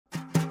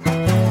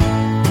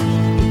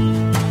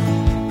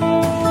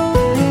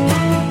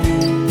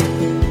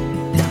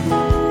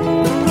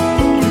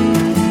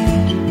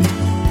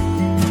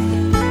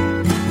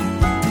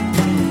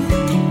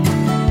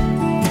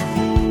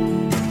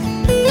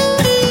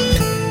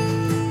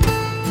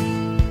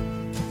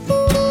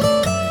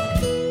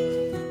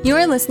You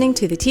are listening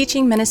to the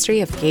teaching ministry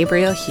of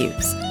Gabriel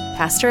Hughes,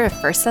 pastor of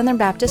First Southern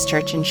Baptist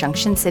Church in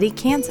Junction City,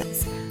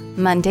 Kansas.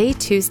 Monday,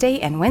 Tuesday,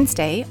 and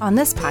Wednesday on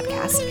this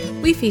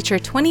podcast, we feature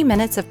 20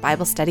 minutes of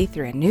Bible study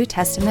through a New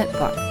Testament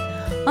book.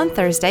 On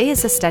Thursday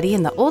is a study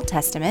in the Old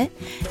Testament,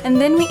 and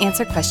then we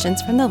answer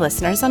questions from the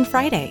listeners on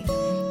Friday.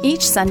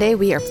 Each Sunday,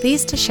 we are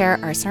pleased to share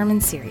our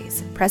sermon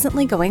series,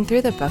 presently going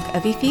through the book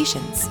of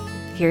Ephesians.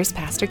 Here's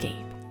Pastor Gabe.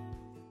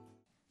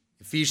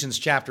 Ephesians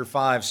chapter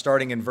 5,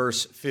 starting in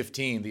verse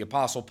 15, the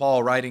Apostle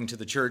Paul writing to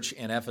the church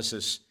in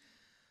Ephesus,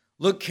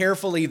 "Look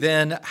carefully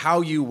then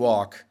how you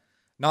walk,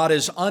 not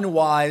as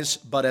unwise,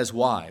 but as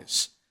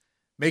wise,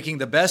 making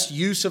the best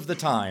use of the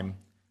time,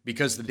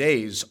 because the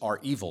days are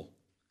evil.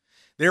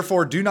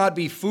 Therefore do not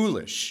be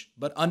foolish,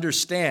 but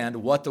understand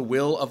what the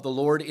will of the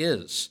Lord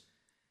is.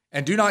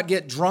 And do not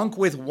get drunk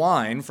with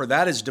wine, for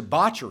that is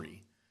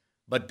debauchery,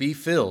 but be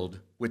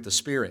filled with the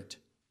Spirit,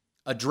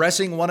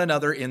 addressing one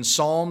another in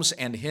psalms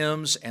and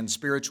hymns and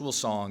spiritual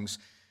songs,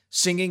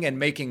 singing and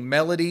making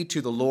melody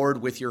to the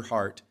Lord with your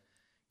heart,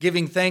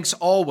 giving thanks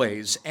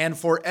always and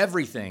for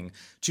everything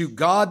to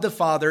God the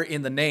Father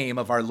in the name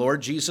of our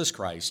Lord Jesus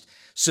Christ,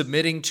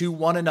 submitting to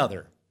one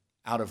another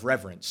out of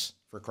reverence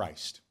for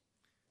Christ."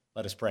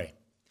 Let us pray.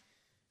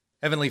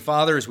 Heavenly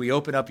Father, as we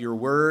open up your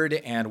word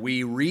and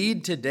we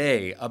read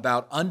today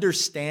about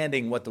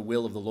understanding what the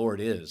will of the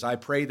Lord is, I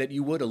pray that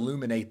you would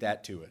illuminate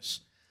that to us.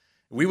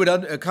 We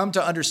would come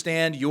to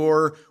understand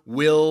your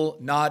will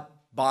not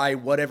by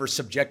whatever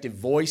subjective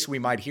voice we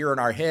might hear in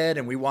our head,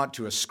 and we want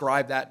to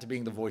ascribe that to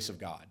being the voice of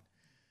God.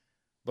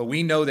 But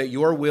we know that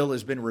your will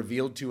has been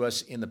revealed to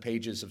us in the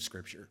pages of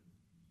Scripture.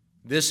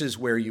 This is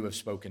where you have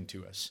spoken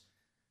to us.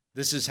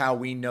 This is how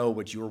we know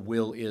what your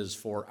will is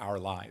for our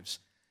lives.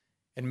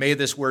 And may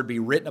this word be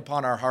written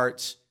upon our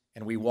hearts,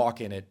 and we walk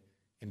in it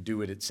and do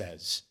what it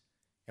says.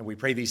 And we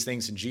pray these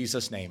things in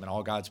Jesus' name, and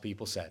all God's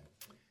people said,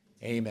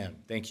 amen.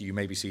 Thank you. You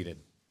may be seated.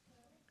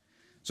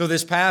 So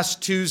this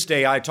past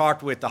Tuesday, I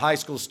talked with the high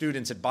school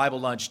students at Bible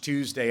Lunch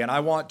Tuesday, and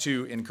I want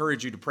to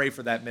encourage you to pray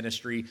for that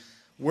ministry.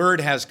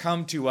 Word has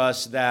come to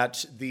us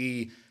that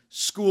the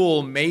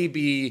school may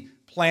be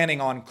planning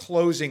on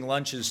closing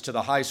lunches to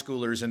the high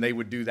schoolers, and they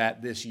would do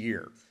that this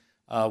year.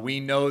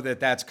 We know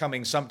that that's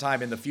coming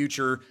sometime in the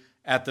future.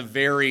 At the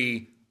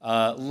very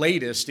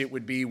latest, it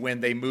would be when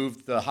they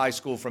moved the high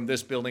school from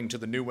this building to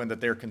the new one that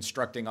they're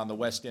constructing on the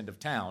west end of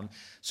town.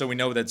 So we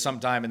know that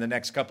sometime in the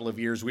next couple of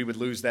years, we would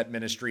lose that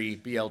ministry,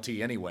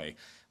 BLT, anyway.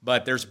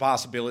 But there's a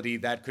possibility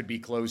that could be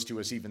closed to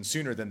us even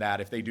sooner than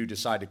that if they do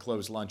decide to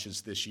close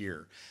lunches this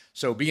year.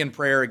 So be in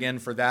prayer again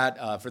for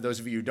that. For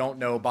those of you who don't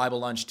know, Bible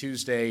Lunch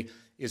Tuesday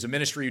is a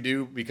ministry you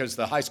do because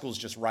the high school is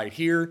just right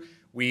here.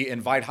 We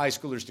invite high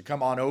schoolers to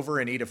come on over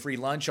and eat a free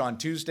lunch on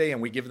Tuesday, and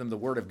we give them the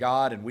Word of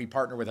God, and we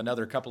partner with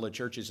another couple of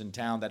churches in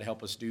town that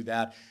help us do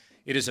that.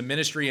 It is a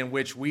ministry in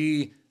which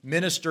we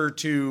minister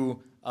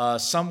to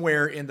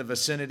somewhere in the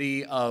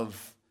vicinity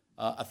of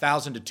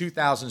 1,000 to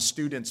 2,000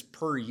 students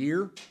per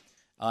year,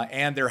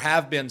 and there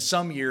have been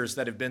some years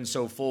that have been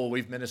so full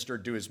we've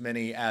ministered to as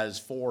many as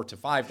 4,000 to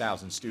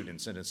 5,000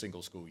 students in a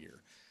single school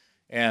year.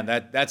 And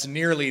that's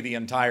nearly the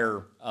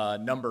entire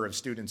number of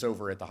students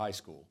over at the high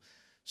school.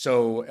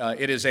 So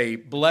it is a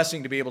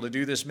blessing to be able to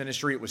do this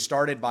ministry. It was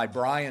started by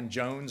Brian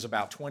Jones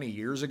about 20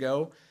 years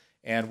ago,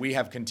 and we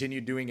have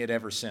continued doing it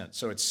ever since.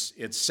 So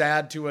it's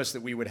sad to us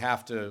that we would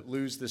have to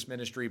lose this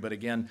ministry, but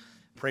again,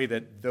 pray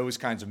that those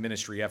kinds of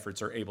ministry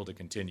efforts are able to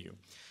continue.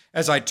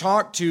 As I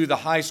talked to the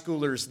high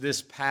schoolers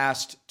this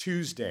past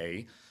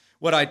Tuesday,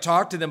 what I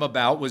talked to them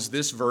about was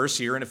this verse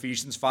here in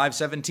Ephesians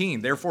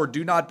 5:17. "Therefore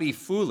do not be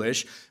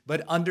foolish,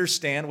 but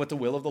understand what the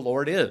will of the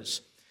Lord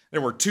is."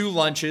 There were two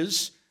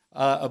lunches,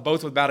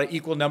 both with about an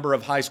equal number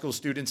of high school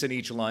students in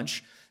each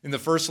lunch. And the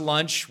first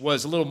lunch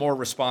was a little more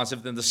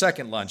responsive than the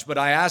second lunch. But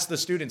I asked the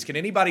students, can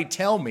anybody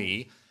tell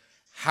me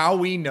how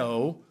we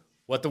know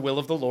what the will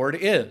of the Lord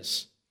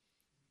is?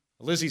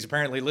 Lizzie's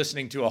apparently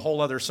listening to a whole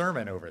other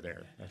sermon over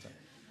there.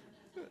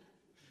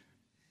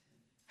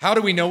 How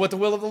do we know what the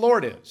will of the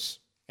Lord is?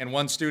 And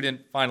one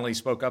student finally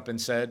spoke up and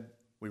said,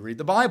 we read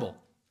the Bible.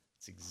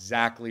 That's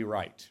exactly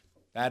right.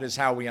 That is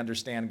how we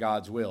understand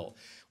God's will.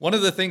 One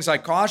of the things I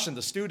caution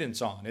the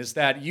students on is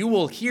that you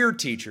will hear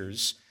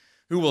teachers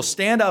who will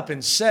stand up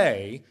and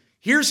say,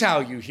 here's how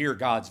you hear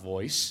God's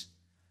voice.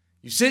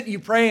 You sit and you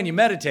pray and you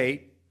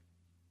meditate,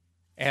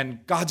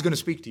 and God's going to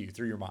speak to you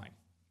through your mind.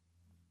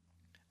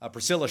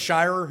 Priscilla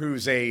Shirer,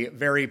 who's a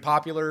very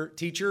popular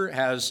teacher,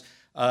 has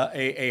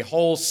a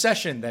whole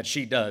session that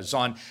she does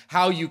on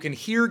how you can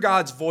hear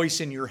God's voice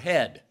in your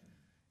head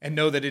and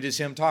know that it is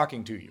Him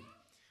talking to you.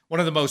 One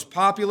of the most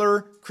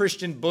popular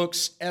Christian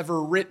books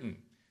ever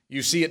written.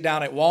 You see it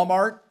down at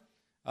Walmart.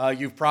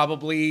 You've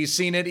probably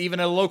seen it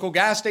even at a local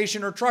gas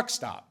station or truck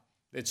stop.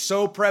 It's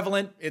so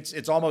prevalent,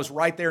 it's almost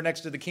right there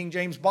next to the King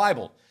James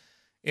Bible.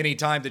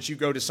 Anytime that you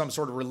go to some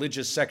sort of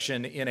religious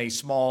section in a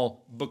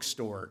small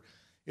bookstore.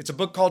 It's a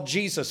book called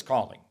Jesus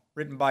Calling,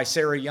 written by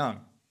Sarah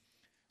Young.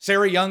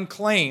 Sarah Young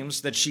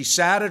claims that she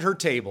sat at her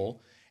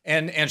table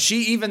And she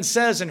even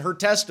says in her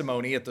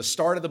testimony at the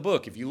start of the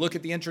book, if you look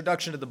at the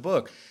introduction to the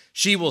book,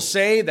 she will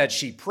say that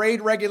she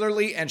prayed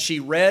regularly and she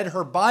read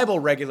her Bible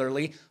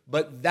regularly,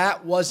 but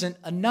that wasn't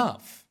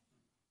enough.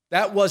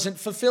 That wasn't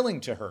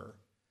fulfilling to her.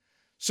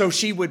 So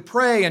she would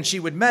pray and she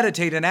would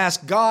meditate and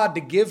ask God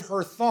to give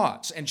her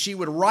thoughts, and she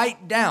would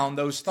write down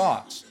those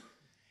thoughts.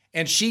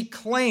 And she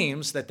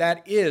claims that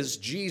that is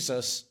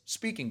Jesus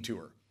speaking to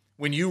her.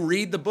 When you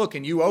read the book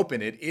and you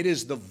open it, it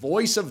is the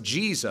voice of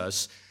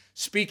Jesus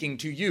speaking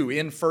to you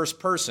in first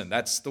person.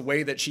 That's the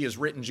way that she has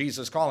written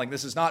Jesus Calling.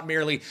 This is not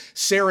merely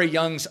Sarah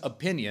Young's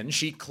opinion.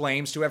 She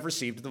claims to have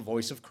received the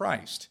voice of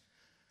Christ.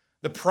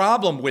 The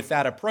problem with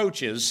that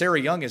approach is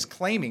Sarah Young is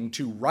claiming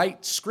to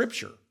write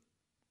Scripture.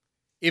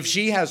 If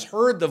she has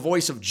heard the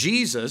voice of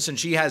Jesus and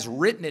she has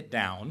written it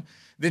down,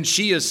 then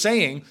she is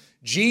saying,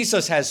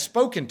 Jesus has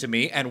spoken to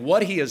me, and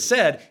what he has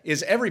said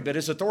is every bit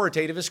as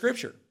authoritative as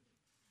Scripture.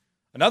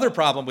 Another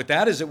problem with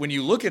that is that when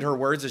you look at her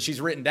words that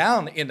she's written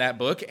down in that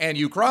book and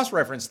you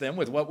cross-reference them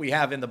with what we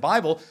have in the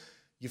Bible,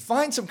 you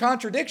find some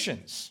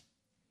contradictions.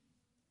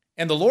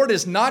 And the Lord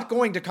is not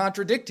going to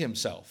contradict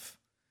himself.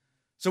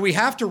 So we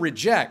have to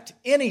reject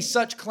any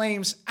such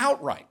claims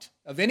outright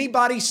of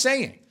anybody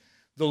saying,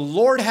 the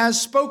Lord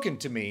has spoken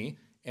to me,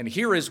 and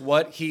here is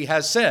what he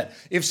has said.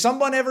 If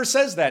someone ever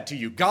says that to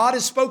you, God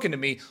has spoken to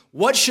me,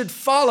 what should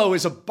follow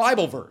is a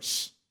Bible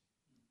verse.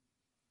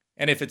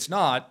 And if it's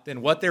not,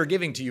 then what they're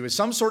giving to you is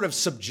some sort of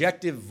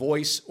subjective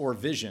voice or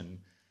vision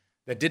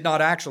that did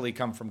not actually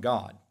come from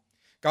God.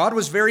 God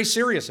was very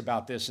serious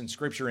about this in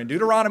Scripture. In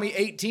Deuteronomy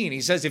 18, he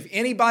says, if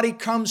anybody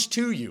comes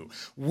to you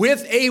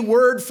with a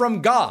word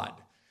from God,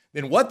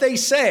 then what they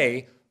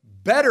say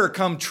better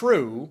come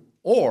true,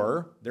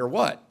 or they're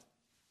what?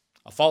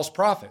 A false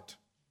prophet.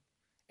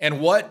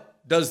 And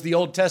what does the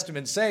Old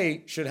Testament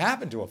say should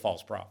happen to a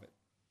false prophet?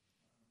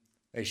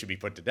 They should be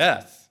put to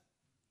death.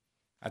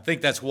 I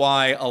think that's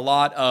why a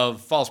lot of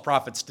false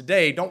prophets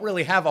today don't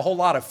really have a whole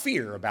lot of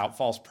fear about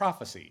false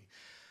prophecy.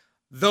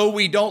 Though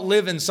we don't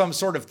live in some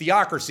sort of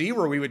theocracy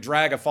where we would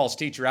drag a false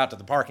teacher out to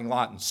the parking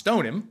lot and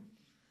stone him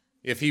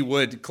if he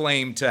would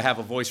claim to have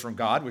a voice from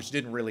God, which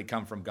didn't really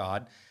come from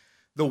God,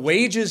 the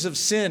wages of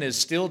sin is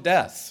still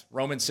death,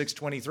 Romans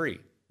 6:23.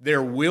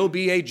 There will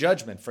be a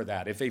judgment for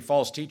that if a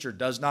false teacher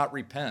does not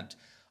repent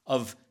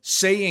of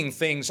saying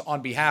things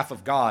on behalf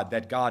of God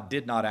that God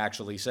did not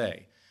actually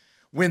say.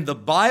 When the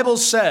Bible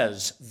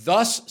says,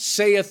 thus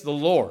saith the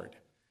Lord,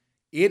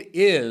 it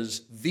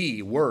is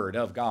the word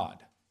of God.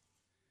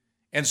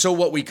 And so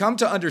what we come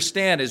to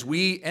understand as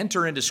we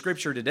enter into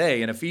Scripture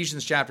today in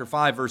Ephesians chapter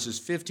 5, verses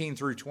 15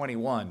 through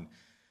 21,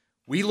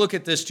 we look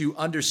at this to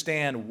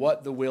understand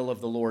what the will of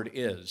the Lord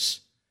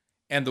is.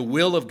 And the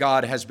will of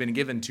God has been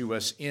given to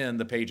us in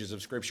the pages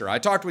of Scripture. I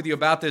talked with you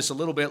about this a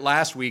little bit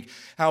last week,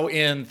 how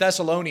in 1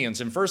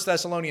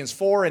 Thessalonians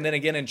 4, and then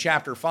again in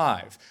chapter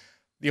 5,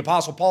 the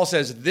Apostle Paul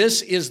says,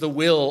 this is the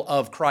will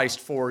of Christ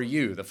for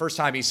you. The first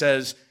time he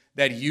says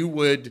that you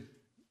would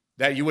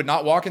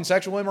not walk in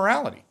sexual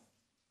immorality.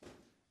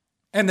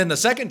 And then the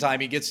second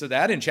time he gets to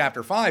that in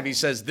chapter 5, he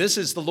says, this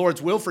is the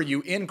Lord's will for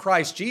you in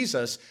Christ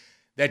Jesus,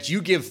 that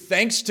you give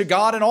thanks to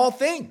God in all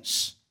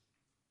things.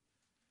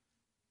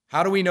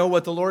 How do we know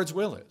what the Lord's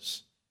will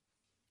is?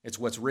 It's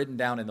what's written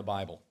down in the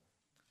Bible.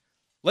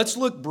 Let's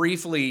look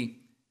briefly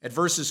at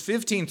verses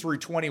 15 through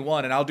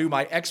 21, and I'll do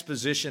my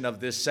exposition of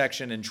this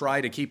section and try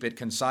to keep it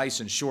concise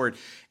and short.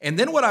 And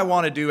then what I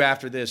want to do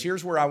after this,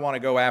 here's where I want to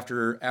go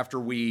after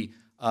we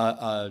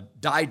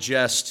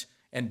digest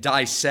and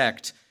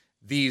dissect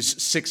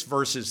these 6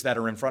 verses that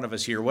are in front of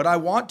us here. What I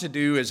want to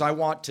do is I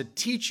want to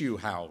teach you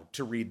how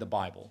to read the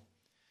Bible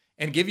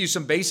and give you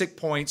some basic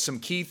points, some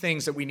key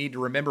things that we need to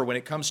remember when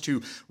it comes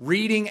to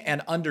reading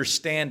and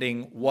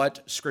understanding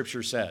what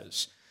Scripture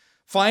says.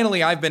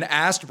 Finally, I've been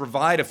asked to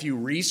provide a few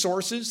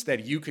resources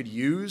that you could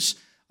use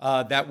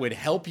that would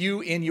help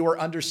you in your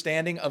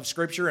understanding of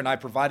Scripture, and I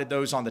provided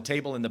those on the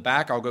table in the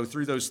back. I'll go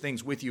through those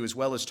things with you as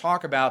well as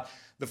talk about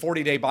the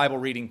 40-day Bible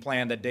reading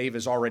plan that Dave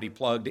has already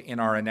plugged in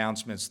our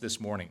announcements this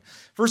morning.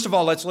 First of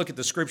all, let's look at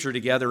the Scripture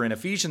together in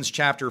Ephesians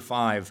chapter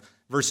 5,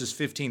 verses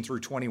 15 through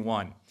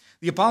 21.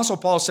 The Apostle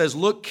Paul says,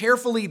 look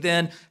carefully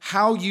then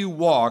how you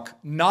walk,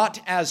 not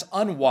as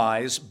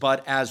unwise,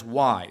 but as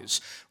wise.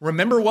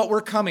 Remember what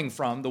we're coming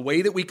from. The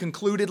way that we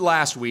concluded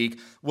last week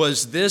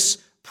was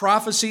this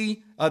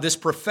prophecy, this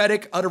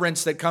prophetic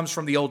utterance that comes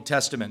from the Old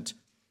Testament.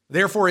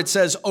 Therefore it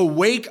says,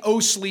 awake, O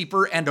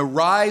sleeper, and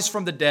arise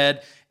from the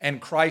dead,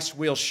 and Christ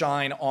will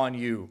shine on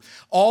you.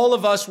 All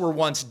of us were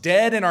once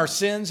dead in our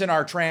sins and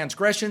our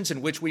transgressions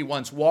in which we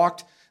once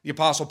walked. The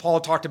Apostle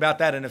Paul talked about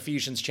that in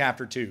Ephesians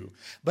chapter 2.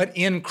 But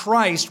in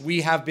Christ,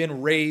 we have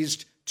been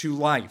raised to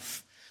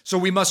life. So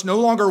we must no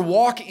longer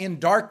walk in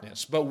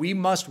darkness, but we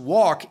must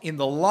walk in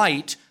the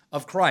light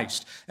of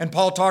Christ. And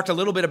Paul talked a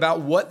little bit about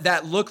what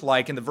that looked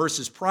like in the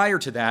verses prior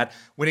to that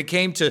when it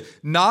came to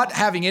not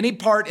having any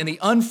part in the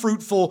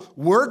unfruitful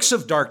works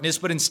of darkness,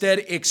 but instead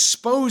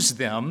expose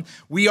them.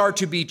 We are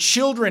to be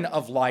children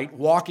of light,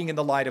 walking in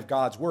the light of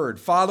God's word,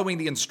 following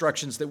the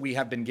instructions that we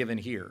have been given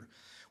here.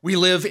 We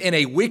live in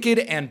a wicked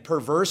and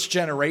perverse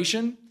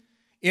generation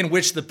in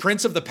which the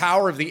prince of the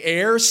power of the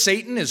air,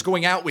 Satan, is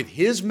going out with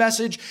his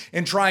message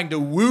and trying to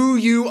woo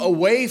you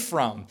away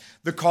from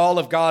the call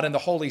of God and the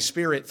Holy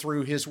Spirit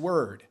through his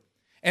word.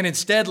 And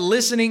instead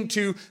listening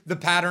to the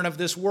pattern of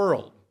this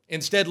world,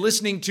 instead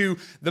listening to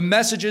the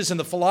messages and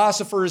the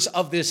philosophers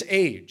of this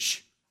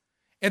age.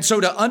 And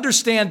so to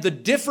understand the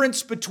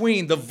difference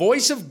between the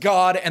voice of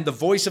God and the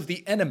voice of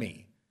the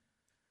enemy,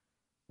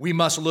 we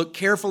must look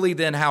carefully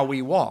then how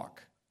we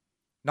walk,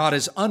 not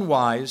as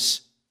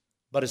unwise,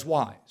 but as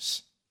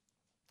wise.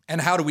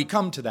 And how do we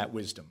come to that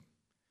wisdom?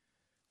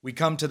 We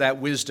come to that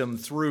wisdom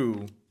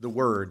through the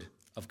word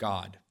of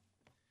God.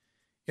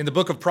 In the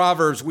book of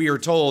Proverbs, we are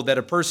told that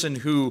a person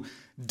who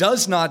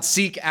does not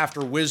seek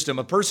after wisdom,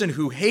 a person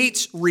who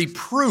hates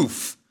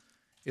reproof,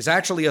 is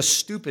actually a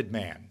stupid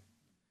man.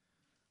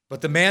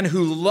 But the man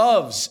who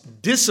loves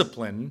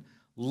discipline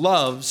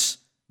loves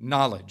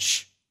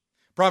knowledge.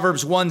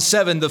 Proverbs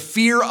 1:7, the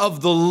fear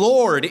of the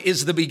Lord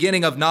is the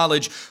beginning of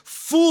knowledge.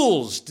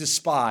 Fools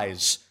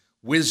despise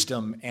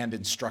wisdom and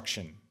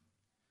instruction.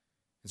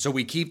 And so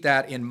we keep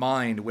that in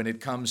mind when it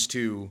comes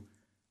to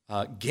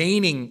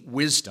gaining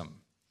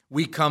wisdom.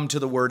 We come to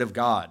the word of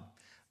God.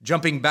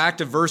 Jumping back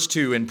to verse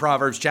 2 in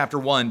Proverbs chapter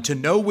 1, to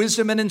know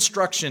wisdom and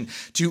instruction,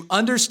 to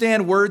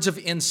understand words of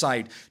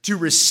insight, to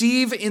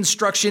receive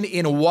instruction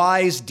in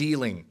wise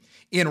dealing,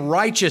 in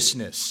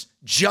righteousness,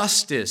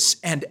 justice,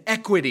 and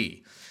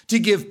equity, to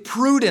give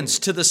prudence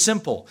to the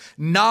simple,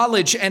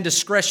 knowledge and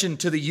discretion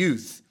to the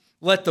youth.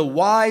 Let the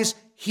wise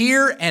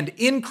hear and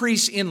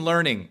increase in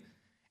learning,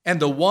 and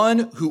the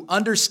one who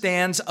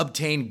understands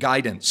obtain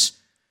guidance.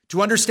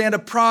 To understand a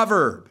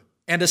proverb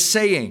and a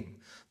saying,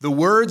 the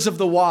words of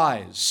the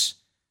wise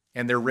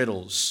and their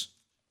riddles.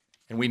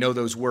 And we know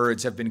those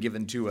words have been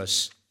given to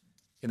us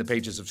in the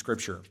pages of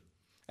Scripture.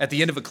 At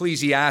the end of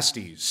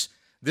Ecclesiastes,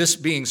 this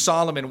being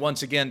Solomon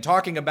once again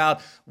talking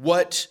about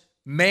what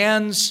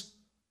man's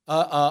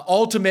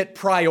ultimate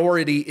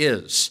priority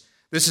is.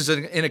 This is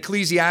in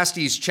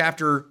Ecclesiastes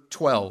chapter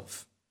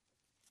 12.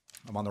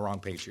 I'm on the wrong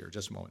page here,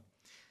 just a moment.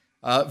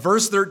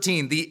 Verse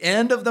 13, the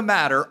end of the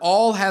matter,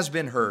 all has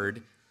been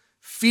heard.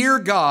 Fear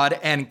God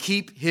and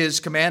keep his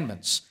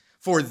commandments,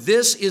 for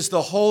this is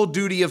the whole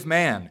duty of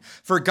man.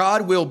 For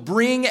God will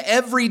bring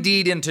every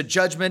deed into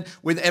judgment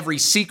with every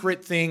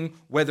secret thing,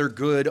 whether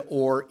good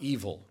or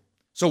evil.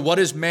 So what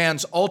is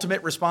man's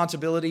ultimate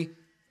responsibility?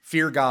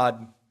 Fear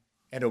God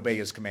and obey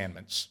his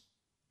commandments.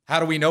 How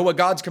do we know what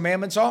God's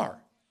commandments are?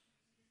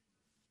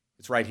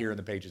 It's right here in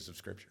the pages of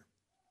Scripture.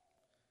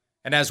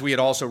 And as we had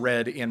also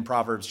read in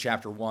Proverbs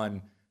chapter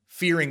 1,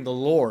 fearing the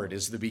Lord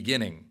is the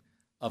beginning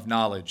of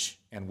knowledge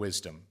and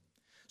wisdom.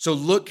 So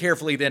look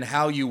carefully then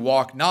how you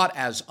walk, not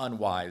as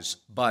unwise,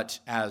 but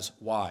as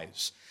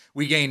wise.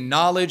 We gain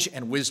knowledge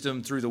and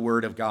wisdom through the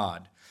word of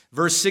God.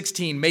 Verse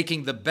 16,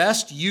 making the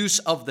best use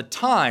of the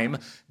time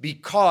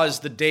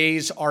because the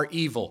days are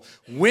evil.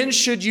 When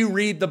should you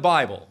read the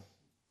Bible?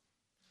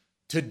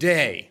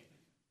 Today.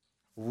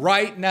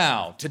 Right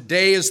now.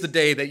 Today is the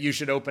day that you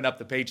should open up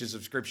the pages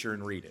of Scripture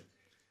and read it.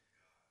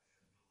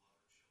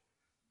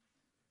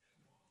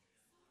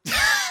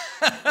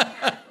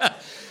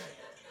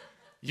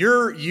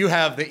 You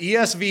have the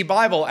ESV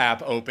Bible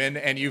app open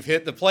and you've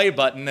hit the play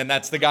button and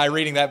that's the guy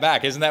reading that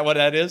back. Isn't that what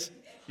that is?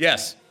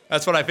 Yes,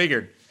 that's what I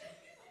figured.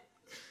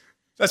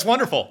 That's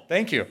wonderful.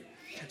 Thank you.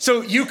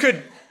 So you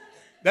could,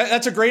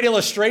 that's a great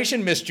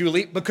illustration, Miss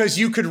Julie, because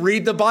you could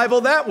read the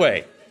Bible that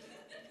way.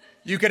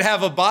 You could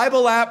have a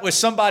Bible app with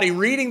somebody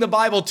reading the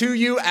Bible to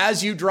you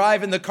as you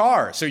drive in the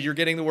car. So you're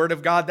getting the Word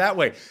of God that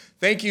way.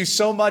 Thank you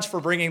so much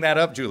for bringing that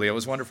up, Julie. It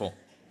was wonderful.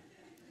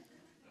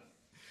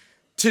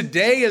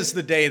 Today is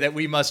the day that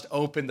we must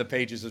open the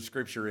pages of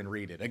Scripture and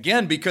read it.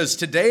 Again, because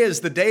today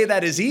is the day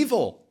that is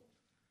evil.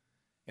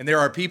 And there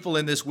are people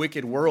in this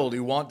wicked world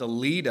who want to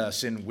lead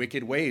us in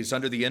wicked ways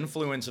under the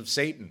influence of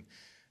Satan.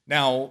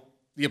 Now,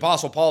 the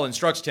Apostle Paul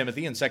instructs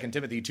Timothy in 2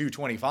 Timothy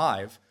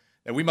 2:25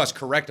 that we must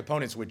correct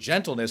opponents with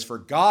gentleness, for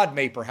God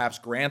may perhaps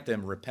grant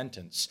them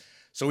repentance.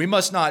 So we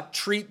must not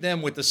treat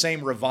them with the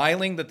same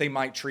reviling that they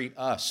might treat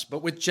us,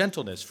 but with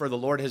gentleness, for the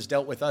Lord has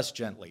dealt with us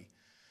gently.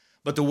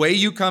 But the way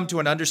you come to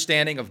an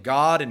understanding of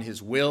God and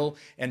his will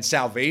and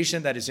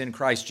salvation that is in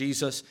Christ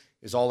Jesus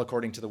is all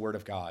according to the word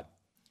of God.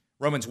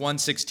 Romans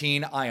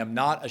 1:16, I am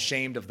not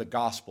ashamed of the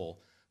gospel,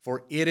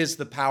 for it is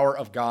the power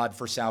of God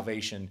for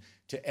salvation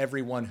to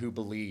everyone who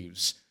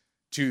believes,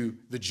 to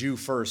the Jew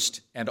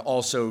first and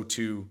also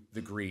to the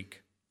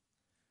Greek.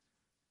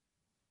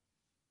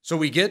 So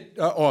we get,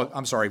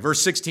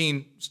 verse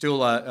 16,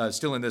 still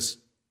in this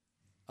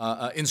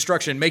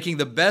instruction, making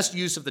the best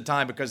use of the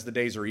time because the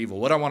days are evil.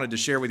 What I wanted to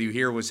share with you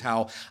here was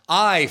how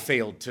I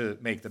failed to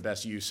make the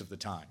best use of the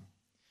time.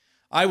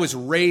 I was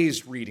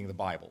raised reading the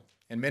Bible,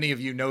 and many of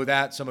you know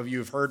that. Some of you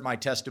have heard my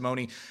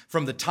testimony.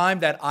 From the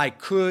time that I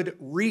could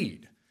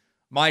read,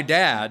 my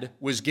dad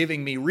was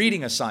giving me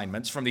reading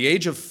assignments from the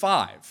age of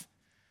 5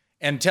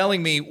 and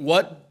telling me,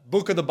 what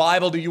book of the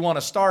Bible do you want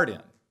to start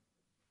in?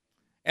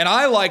 And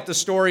I like the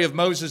story of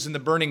Moses and the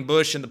burning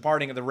bush and the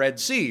parting of the Red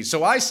Sea.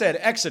 So I said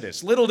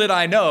Exodus. Little did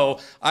I know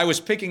I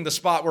was picking the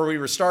spot where we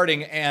were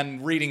starting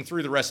and reading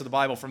through the rest of the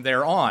Bible from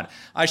there on.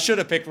 I should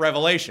have picked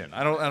Revelation.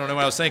 I don't know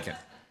what I was thinking.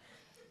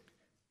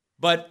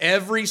 But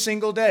every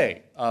single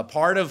day,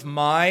 part of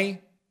my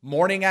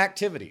morning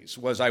activities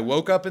was I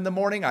woke up in the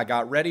morning, I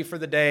got ready for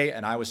the day,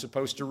 and I was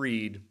supposed to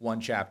read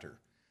one chapter.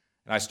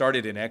 And I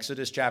started in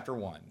Exodus chapter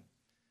 1.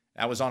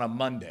 That was on a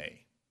Monday.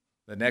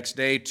 The next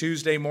day,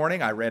 Tuesday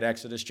morning, I read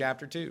Exodus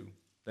chapter 2.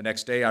 The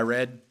next day, I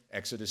read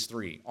Exodus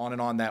 3. On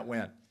and on that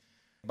went.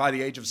 By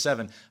the age of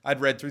 7,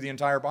 I'd read through the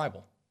entire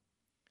Bible.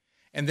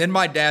 And then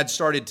my dad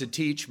started to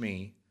teach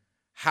me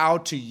how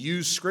to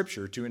use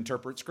Scripture to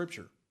interpret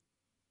Scripture.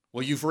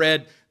 Well, you've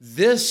read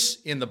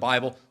this in the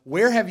Bible.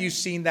 Where have you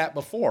seen that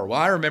before? Well,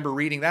 I remember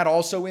reading that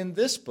also in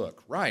this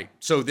book, right?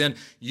 So then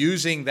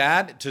using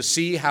that to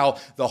see how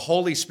the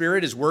Holy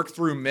Spirit has worked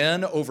through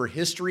men over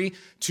history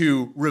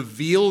to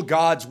reveal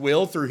God's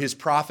will through his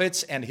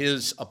prophets and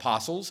his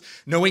apostles,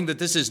 knowing that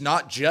this is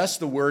not just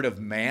the word of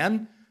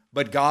man,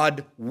 but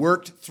God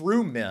worked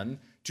through men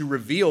to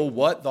reveal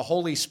what the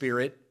Holy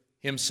Spirit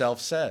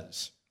himself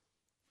says.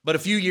 But a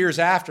few years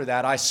after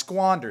that, I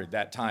squandered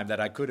that time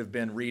that I could have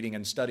been reading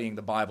and studying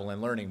the Bible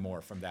and learning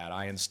more from that.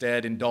 I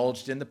instead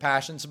indulged in the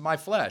passions of my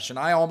flesh, and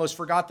I almost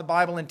forgot the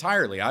Bible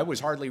entirely. I was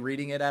hardly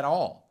reading it at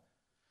all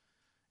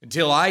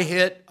until I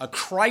hit a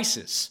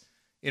crisis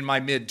in my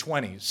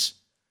mid-20s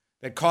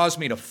that caused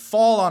me to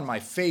fall on my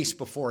face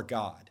before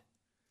God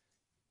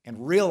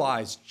and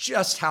realize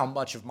just how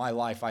much of my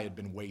life I had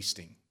been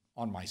wasting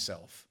on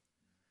myself.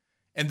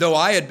 And though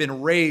I had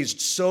been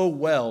raised so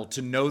well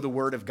to know the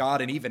Word of God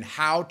and even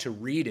how to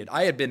read it,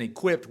 I had been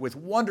equipped with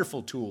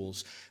wonderful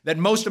tools that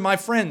most of my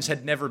friends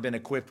had never been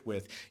equipped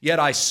with.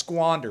 Yet I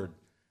squandered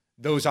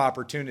those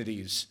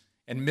opportunities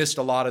and missed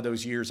a lot of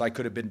those years I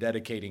could have been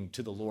dedicating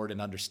to the Lord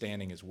and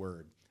understanding His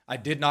Word. I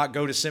did not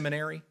go to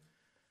seminary.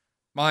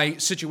 My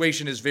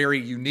situation is very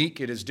unique.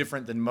 It is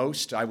different than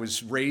most. I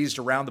was raised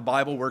around the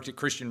Bible, worked at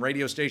Christian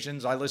radio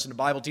stations. I listened to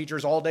Bible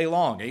teachers all day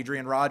long.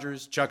 Adrian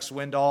Rogers, Chuck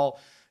Swindoll,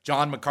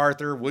 John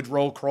MacArthur,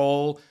 Woodrow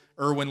Kroll,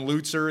 Erwin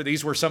Lutzer.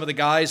 These were some of the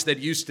guys that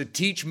used to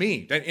teach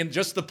me in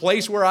just the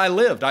place where I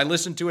lived. I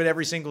listened to it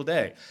every single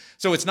day.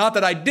 So it's not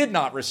that I did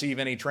not receive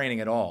any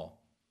training at all.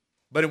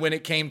 But when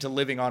it came to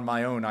living on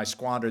my own, I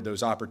squandered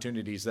those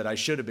opportunities that I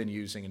should have been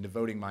using and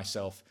devoting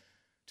myself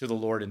to the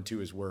Lord and to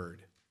His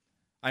Word.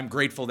 I'm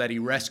grateful that He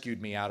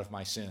rescued me out of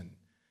my sin.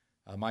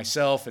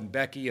 Myself and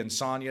Becky and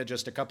Sonia,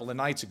 just a couple of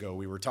nights ago,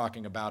 we were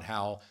talking about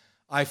how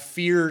I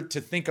fear to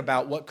think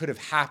about what could have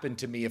happened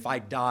to me if I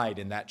died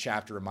in that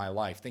chapter of my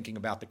life, thinking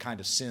about the kind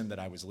of sin that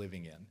I was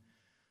living in.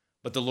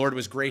 But the Lord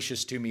was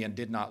gracious to me and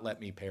did not let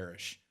me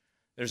perish.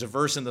 There's a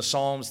verse in the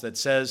Psalms that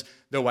says,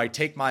 "Though I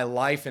take my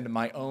life into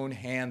my own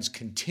hands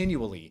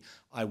continually,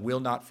 I will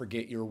not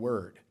forget your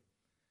word."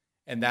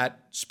 And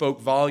that spoke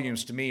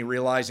volumes to me,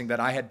 realizing that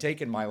I had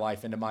taken my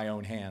life into my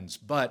own hands.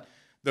 But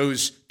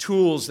those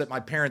tools that my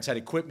parents had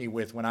equipped me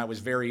with when I was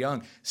very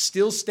young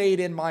still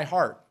stayed in my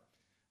heart.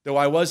 Though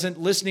I wasn't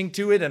listening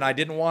to it and I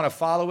didn't want to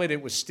follow it,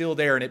 it was still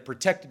there and it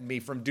protected me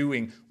from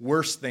doing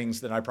worse things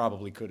than I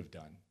probably could have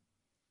done.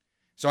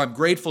 So I'm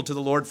grateful to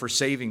the Lord for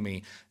saving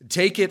me.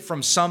 Take it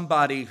from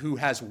somebody who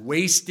has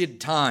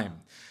wasted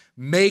time.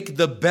 Make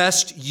the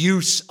best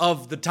use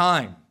of the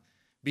time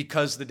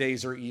because the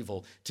days are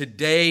evil.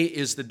 Today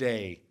is the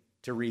day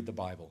to read the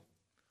Bible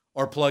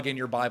or plug in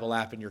your Bible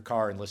app in your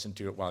car and listen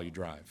to it while you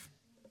drive.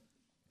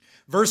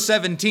 Verse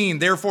 17,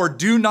 "Therefore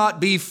do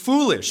not be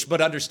foolish, but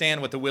understand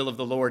what the will of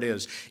the Lord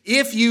is."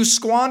 If you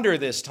squander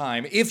this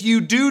time, if you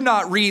do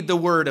not read the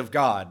word of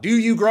God, do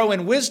you grow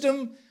in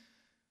wisdom?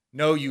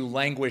 No, you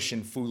languish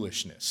in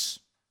foolishness.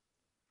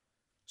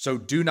 So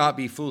do not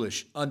be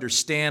foolish.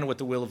 Understand what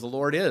the will of the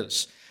Lord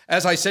is.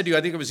 As I said to you,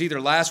 I think it was either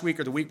last week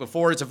or the week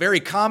before, it's a very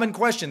common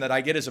question that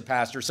I get as a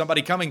pastor,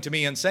 somebody coming to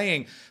me and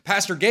saying,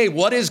 "Pastor Gay,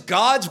 what is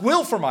God's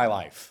will for my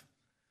life?"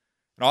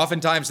 And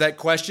oftentimes that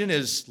question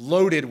is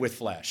loaded with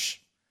flesh.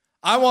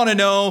 I want to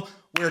know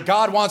where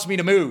God wants me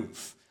to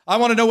move. I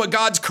want to know what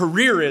God's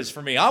career is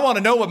for me. I want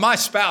to know what my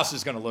spouse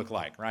is going to look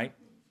like, right?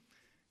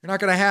 You're not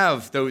going to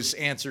have those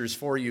answers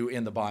for you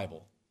in the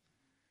Bible.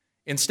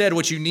 Instead,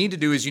 what you need to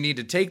do is you need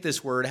to take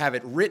this word, have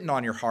it written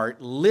on your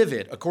heart, live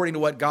it according to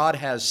what God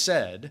has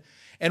said,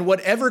 and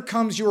whatever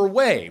comes your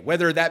way,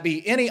 whether that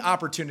be any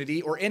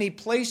opportunity or any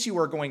place you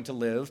are going to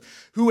live,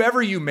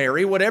 whoever you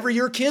marry, whatever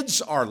your kids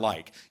are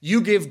like,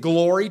 you give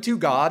glory to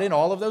God in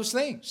all of those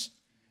things.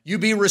 You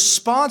be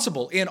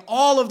responsible in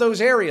all of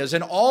those areas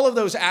and all of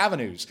those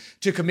avenues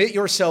to commit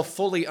yourself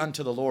fully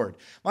unto the Lord.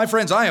 My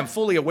friends, I am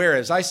fully aware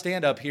as I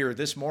stand up here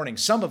this morning,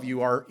 some of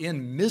you are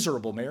in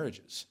miserable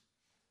marriages.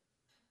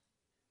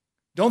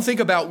 Don't think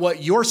about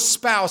what your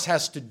spouse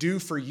has to do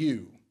for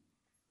you.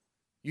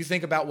 You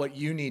think about what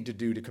you need to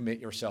do to commit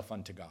yourself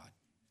unto God.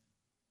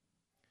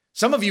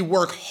 Some of you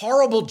work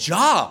horrible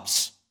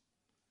jobs.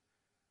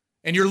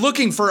 and you're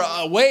looking for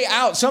a way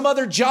out, some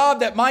other job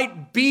that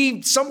might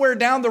be somewhere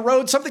down the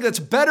road, something that's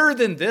better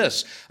than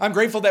this. I'm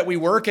grateful that we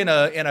work in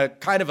a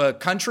kind of a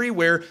country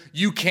where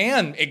you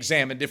can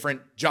examine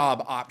different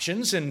job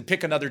options and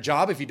pick another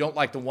job if you don't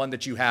like the one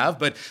that you have.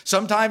 But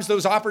sometimes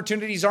those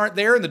opportunities aren't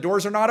there and the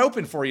doors are not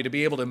open for you to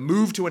be able to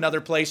move to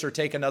another place or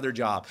take another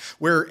job.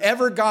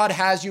 Wherever God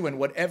has you and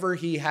whatever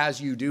He has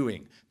you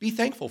doing, be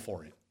thankful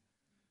for it.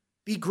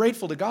 Be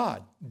grateful to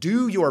God.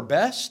 Do your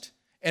best.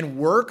 And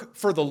work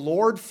for the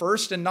Lord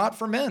first and not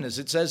for men, as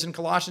it says in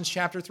Colossians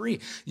chapter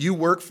 3. You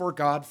work for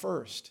God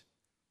first.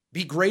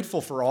 Be grateful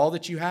for all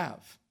that you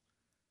have.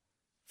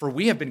 For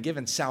we have been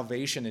given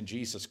salvation in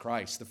Jesus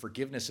Christ, the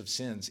forgiveness of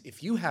sins.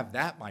 If you have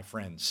that, my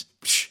friends,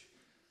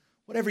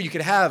 whatever you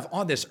could have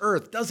on this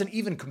earth doesn't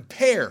even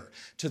compare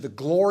to the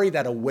glory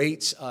that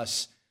awaits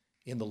us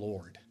in the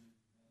Lord.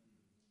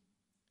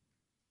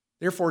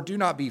 Therefore, do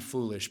not be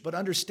foolish, but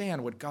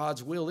understand what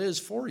God's will is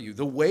for you,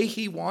 the way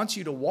He wants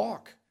you to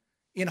walk.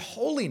 In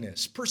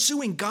holiness,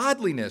 pursuing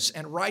godliness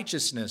and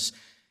righteousness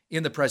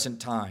in the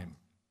present time.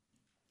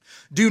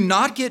 Do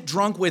not get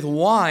drunk with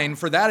wine,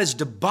 for that is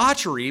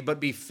debauchery, but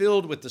be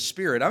filled with the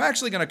Spirit. I'm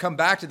actually going to come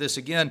back to this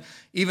again,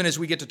 even as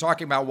we get to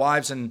talking about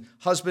wives and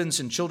husbands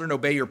and children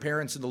obey your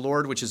parents in the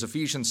Lord, which is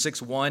Ephesians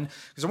 6:1,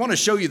 because I want to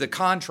show you the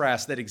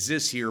contrast that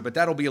exists here, but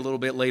that'll be a little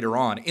bit later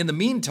on. In the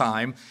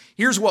meantime,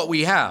 here's what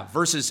we have,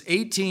 verses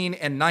 18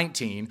 and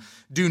 19.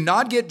 Do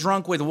not get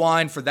drunk with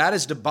wine, for that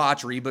is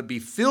debauchery, but be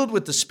filled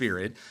with the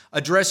Spirit,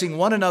 addressing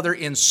one another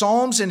in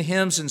psalms and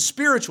hymns and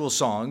spiritual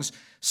songs,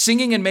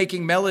 singing and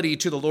making melody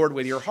to the Lord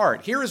with your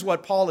heart. Here is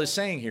what Paul is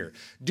saying here.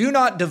 Do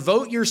not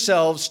devote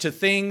yourselves to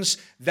things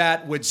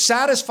that would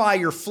satisfy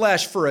your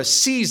flesh for a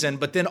season,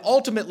 but then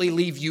ultimately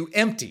leave you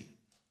empty.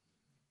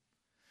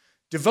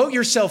 Devote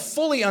yourself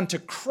fully unto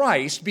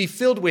Christ, be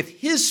filled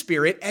with His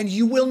Spirit, and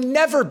you will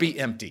never be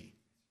empty.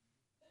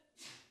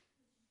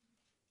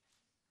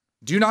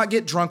 Do not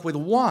get drunk with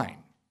wine.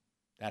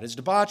 That is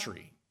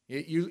debauchery.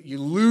 You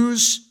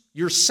lose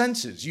your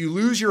senses. You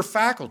lose your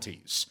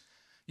faculties.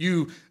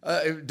 You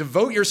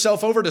devote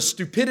yourself over to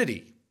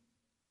stupidity,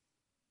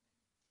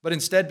 but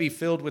instead be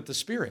filled with the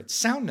Spirit,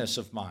 soundness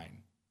of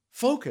mind,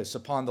 focus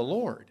upon the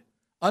Lord,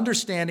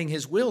 understanding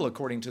His will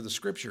according to the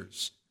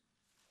Scriptures.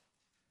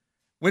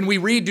 When we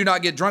read, do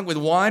not get drunk with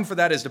wine, for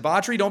that is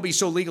debauchery, don't be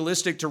so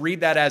legalistic to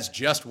read that as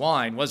just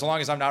wine. Well, as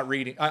long as I'm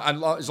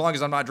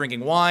not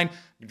drinking wine,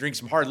 you drink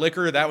some hard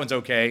liquor, that one's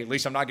okay. At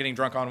least I'm not getting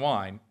drunk on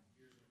wine.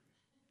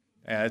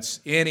 It's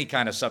any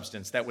kind of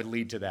substance that would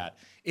lead to that.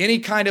 Any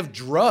kind of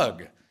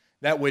drug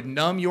that would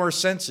numb your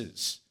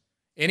senses.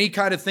 Any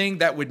kind of thing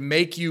that would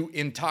make you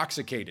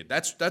intoxicated.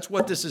 That's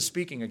what this is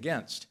speaking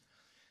against.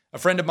 A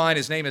friend of mine,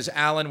 his name is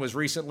Alan, was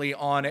recently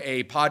on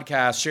a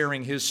podcast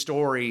sharing his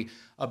story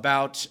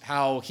about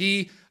how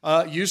he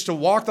used to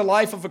walk the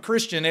life of a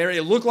Christian.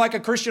 It looked like a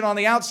Christian on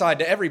the outside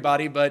to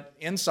everybody, but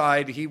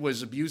inside he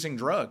was abusing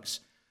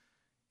drugs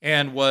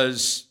and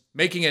was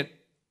making it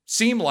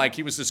seem like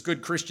he was this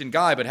good Christian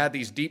guy, but had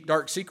these deep,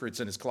 dark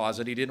secrets in his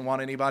closet he didn't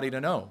want anybody to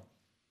know.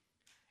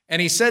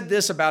 And he said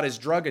this about his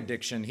drug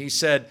addiction. He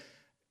said,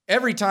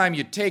 every time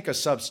you take a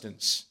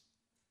substance,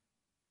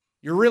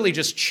 you're really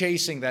just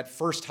chasing that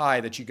first high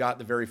that you got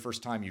the very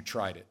first time you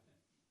tried it.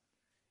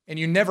 And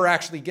you never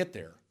actually get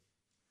there,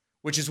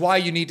 which is why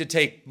you need to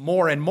take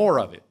more and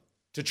more of it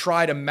to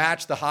try to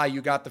match the high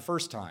you got the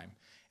first time.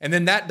 And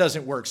then that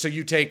doesn't work, so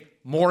you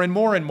take more and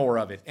more and more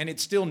of it, and it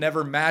still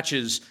never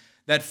matches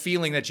that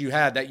feeling that you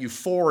had, that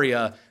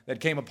euphoria that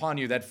came upon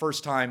you that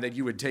first time that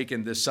you had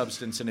taken this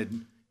substance and it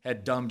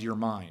had dumbed your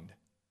mind.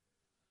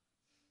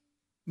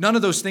 None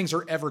of those things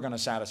are ever going to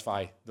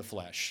satisfy the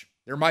flesh.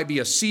 There might be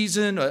a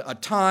season, a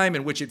time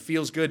in which it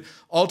feels good.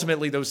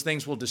 Ultimately, those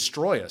things will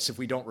destroy us if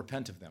we don't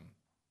repent of them.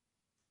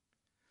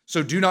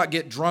 So do not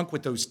get drunk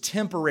with those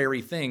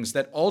temporary things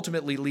that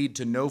ultimately lead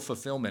to no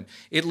fulfillment.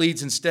 It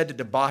leads instead to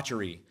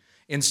debauchery.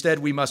 Instead,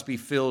 we must be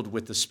filled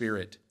with the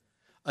Spirit,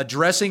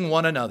 addressing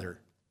one another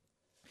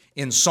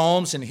in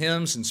psalms and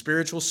hymns and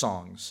spiritual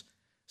songs,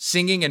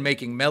 singing and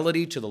making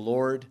melody to the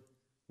Lord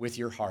with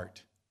your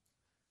heart.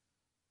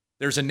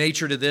 There's a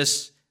nature to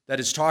this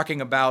that is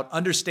talking about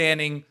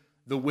understanding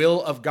the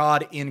will of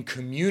God in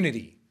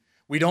community.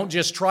 We don't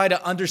just try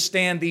to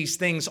understand these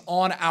things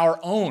on our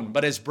own,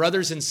 but as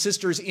brothers and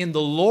sisters in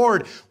the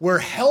Lord, we're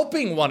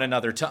helping one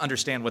another to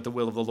understand what the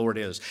will of the Lord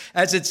is.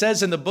 As it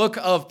says in the book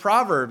of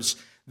Proverbs,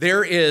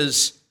 there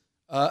is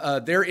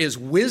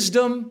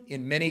wisdom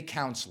in many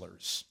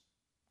counselors.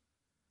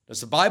 Does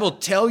the Bible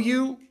tell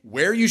you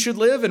where you should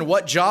live and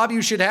what job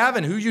you should have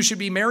and who you should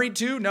be married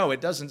to? No,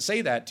 it doesn't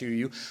say that to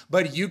you.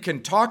 But you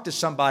can talk to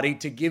somebody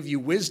to give you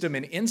wisdom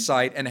and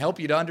insight and help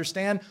you to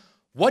understand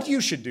what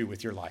you should do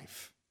with your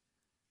life.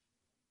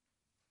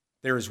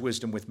 There is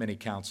wisdom with many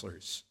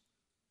counselors.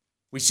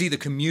 We see the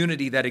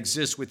community that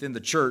exists within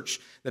the church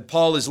that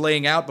Paul is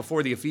laying out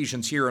before the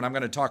Ephesians here, and I'm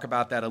going to talk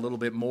about that a little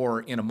bit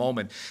more in a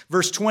moment.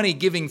 Verse 20,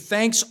 giving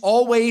thanks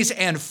always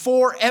and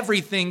for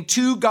everything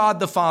to God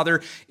the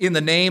Father in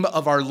the name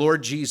of our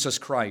Lord Jesus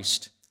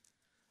Christ.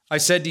 I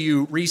said to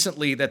you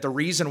recently that the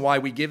reason why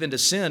we give into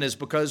sin is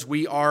because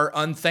we are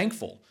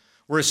unthankful.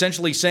 We're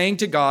essentially saying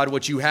to God,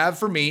 what you have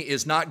for me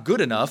is not good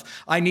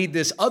enough. I need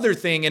this other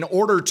thing in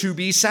order to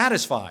be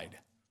satisfied.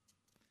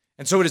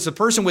 And so it is the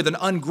person with an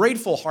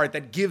ungrateful heart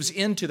that gives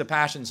into the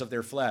passions of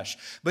their flesh.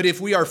 But if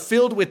we are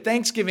filled with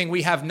thanksgiving,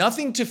 we have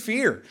nothing to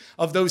fear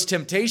of those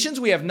temptations.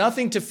 We have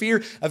nothing to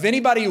fear of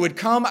anybody who would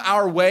come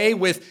our way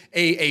with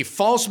a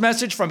false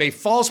message from a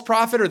false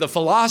prophet or the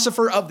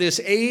philosopher of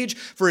this age.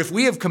 For if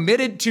we have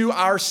committed to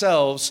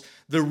ourselves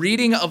the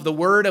reading of the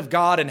Word of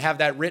God and have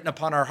that written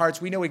upon our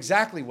hearts, we know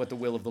exactly what the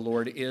will of the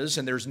Lord is,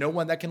 and there's no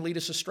one that can lead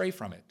us astray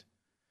from it.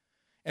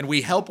 And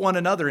we help one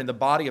another in the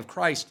body of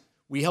Christ.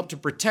 We help to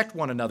protect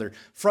one another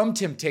from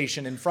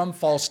temptation and from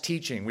false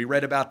teaching. We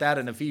read about that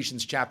in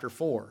Ephesians chapter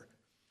 4.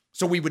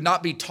 So we would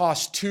not be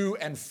tossed to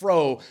and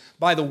fro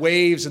by the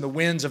waves and the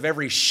winds of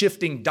every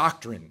shifting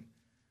doctrine,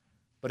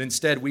 but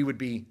instead we would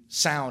be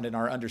sound in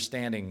our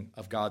understanding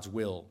of God's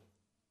will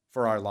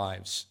for our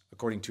lives,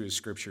 according to His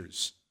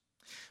Scriptures.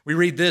 We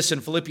read this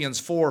in Philippians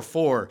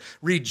 4:4.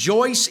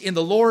 Rejoice in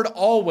the Lord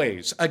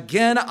always.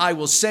 Again, I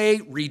will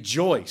say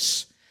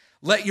rejoice.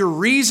 Let your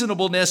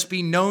reasonableness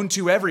be known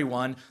to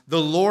everyone. The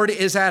Lord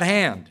is at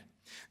hand.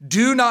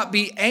 Do not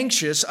be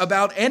anxious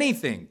about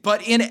anything,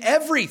 but in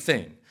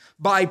everything,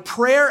 by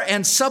prayer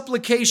and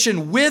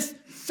supplication with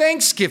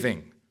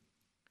thanksgiving,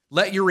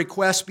 let your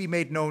requests be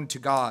made known to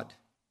God.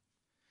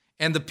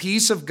 And the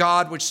peace of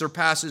God, which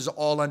surpasses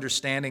all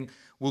understanding,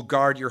 will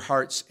guard your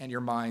hearts and your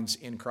minds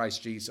in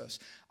Christ Jesus.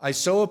 I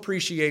so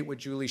appreciate what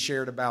Julie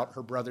shared about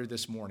her brother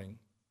this morning.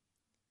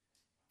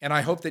 And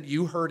I hope that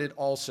you heard it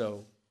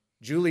also.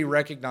 Julie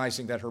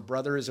recognizing that her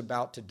brother is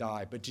about to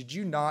die. But did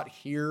you not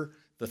hear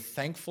the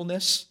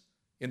thankfulness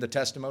in the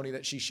testimony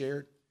that she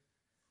shared?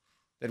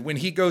 That when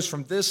he goes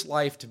from this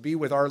life to be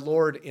with our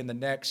Lord in the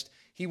next,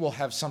 he will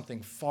have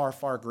something far,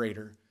 far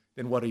greater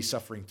than what he's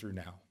suffering through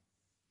now.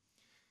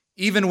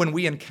 Even when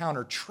we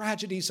encounter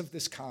tragedies of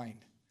this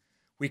kind,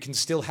 we can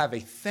still have a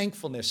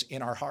thankfulness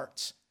in our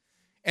hearts.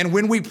 And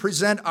when we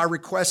present our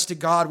requests to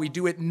God, we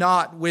do it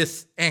not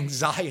with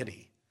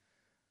anxiety,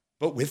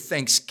 but with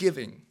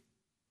thanksgiving.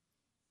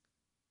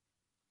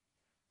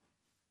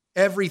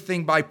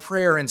 Everything by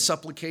prayer and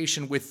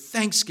supplication with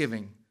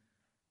thanksgiving,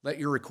 let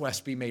your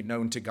requests be made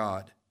known to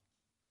God.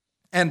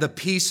 And the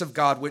peace of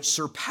God, which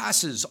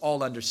surpasses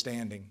all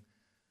understanding,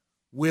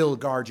 will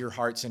guard your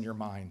hearts and your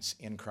minds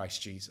in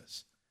Christ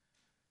Jesus.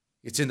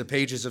 It's in the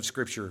pages of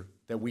Scripture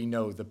that we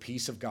know the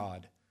peace of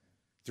God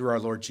through our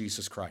Lord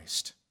Jesus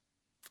Christ.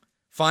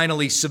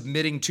 Finally,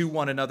 submitting to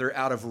one another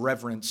out of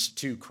reverence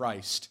to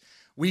Christ.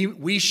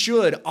 We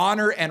should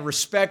honor and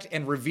respect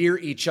and revere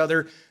each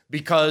other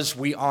because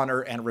we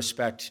honor and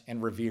respect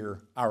and revere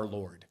our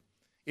Lord.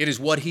 It is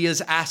what He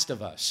has asked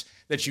of us,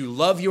 that you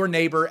love your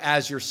neighbor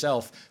as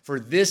yourself, for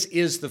this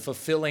is the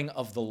fulfilling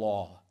of the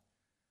law.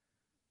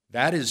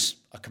 That is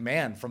a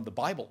command from the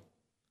Bible,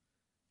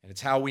 and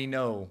it's how we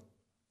know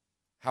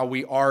how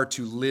we are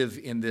to live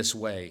in this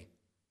way,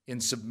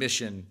 in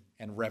submission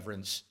and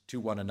reverence to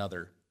one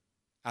another,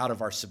 out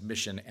of our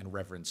submission and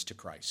reverence to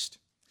Christ.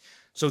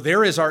 So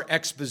there is our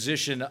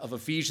exposition of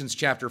Ephesians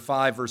chapter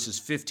 5, verses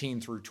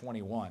 15 through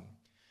 21.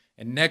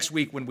 And next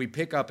week, when we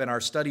pick up in our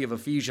study of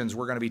Ephesians,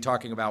 we're going to be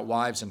talking about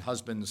wives and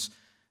husbands,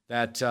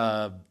 that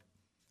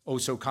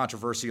so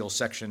controversial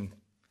section.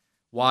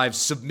 Wives,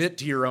 submit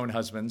to your own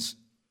husbands.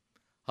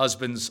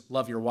 Husbands,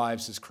 love your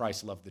wives as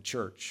Christ loved the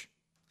church.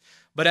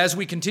 But as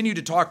we continue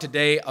to talk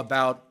today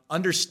about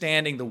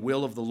understanding the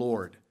will of the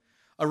Lord,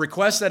 a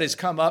request that has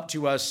come up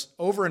to us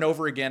over and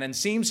over again and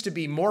seems to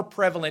be more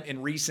prevalent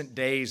in recent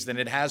days than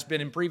it has been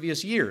in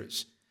previous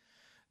years.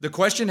 The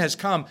question has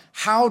come,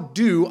 how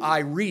do I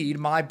read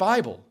my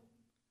Bible?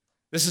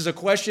 This is a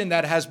question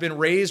that has been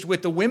raised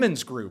with the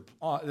women's group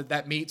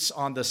that meets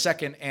on the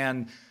second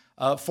and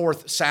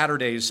fourth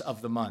Saturdays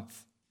of the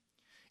month.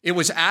 It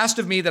was asked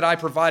of me that I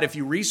provide a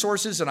few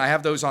resources, and I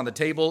have those on the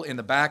table in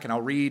the back, and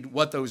I'll read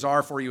what those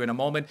are for you in a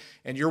moment,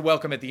 and you're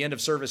welcome at the end of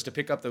service to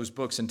pick up those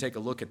books and take a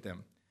look at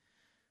them.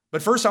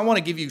 But first, I want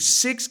to give you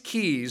 6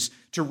 keys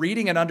to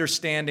reading and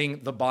understanding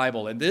the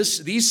Bible. And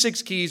these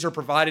 6 keys are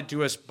provided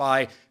to us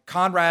by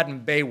Conrad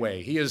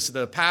Mbewe. He is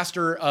the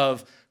pastor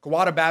of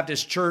Kawada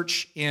Baptist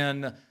Church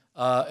in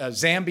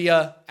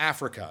Zambia,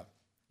 Africa.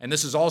 And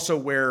this is also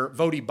where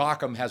Vodi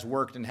Bakum has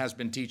worked and has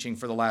been teaching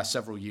for the last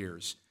several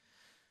years.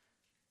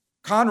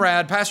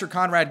 Pastor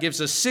Conrad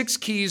gives us 6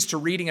 keys to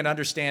reading and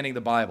understanding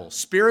the Bible: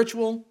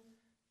 spiritual,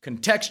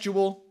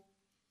 contextual,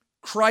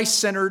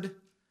 Christ-centered,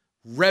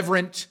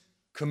 reverent,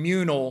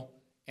 communal,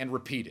 and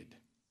repeated.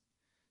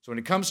 So when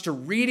it comes to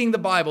reading the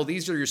Bible,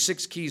 these are your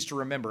 6 keys to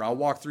remember. I'll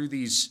walk through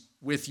these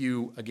with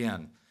you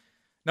again.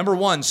 Number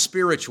 1,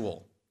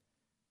 spiritual.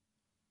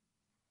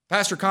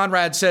 Pastor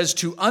Conrad says,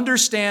 to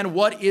understand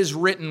what is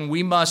written,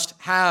 we must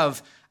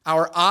have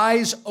our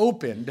eyes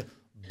opened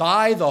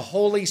by the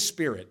Holy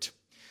Spirit.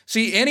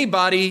 See,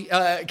 anybody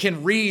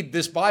can read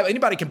this Bible.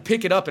 Anybody can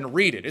pick it up and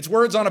read it. It's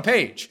words on a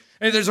page.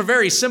 And there's a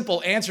very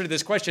simple answer to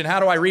this question: how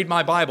do I read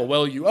my Bible?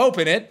 Well, you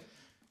open it,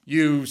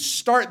 You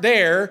start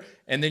there,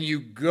 and then you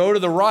go to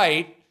the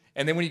right,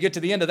 and then when you get to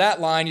the end of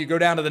that line, you go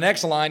down to the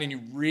next line and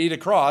you read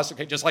across,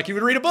 okay, just like you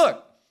would read a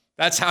book.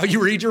 That's how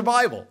you read your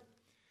Bible.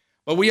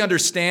 But we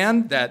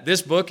understand that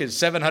this book is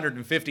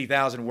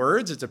 750,000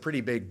 words. It's a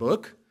pretty big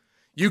book.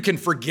 You can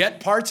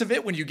forget parts of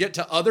it when you get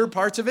to other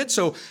parts of it.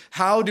 So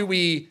how do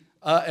we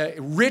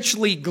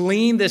richly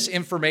glean this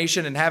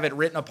information and have it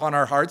written upon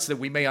our hearts that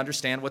we may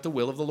understand what the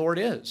will of the Lord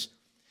is?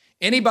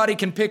 Anybody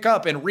can pick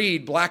up and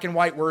read black and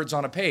white words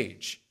on a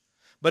page,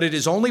 but it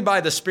is only by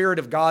the Spirit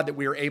of God that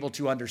we are able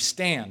to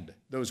understand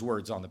those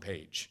words on the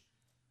page.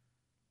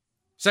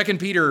 2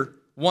 Peter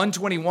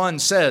 1:21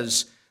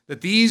 says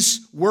that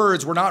these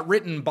words were not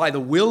written by the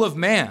will of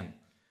man,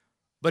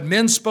 but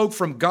men spoke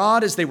from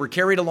God as they were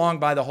carried along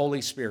by the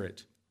Holy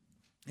Spirit.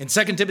 In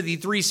 2 Timothy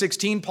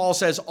 3:16, Paul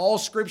says all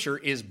Scripture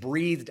is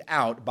breathed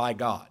out by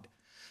God.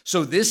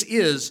 So this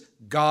is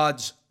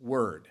God's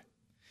word.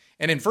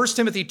 And in 1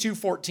 Timothy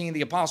 2:14,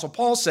 the Apostle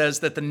Paul says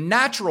that the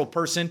natural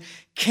person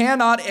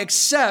cannot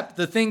accept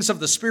the things of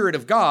the Spirit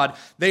of God.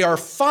 They are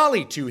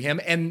folly to him,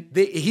 and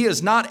he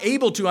is not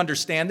able to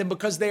understand them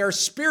because they are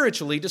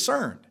spiritually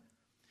discerned.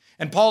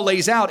 And Paul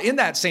lays out in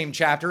that same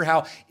chapter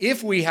how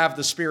if we have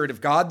the Spirit of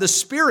God, the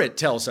Spirit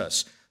tells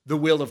us the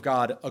will of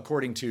God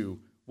according to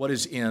what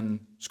is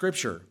in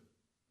Scripture.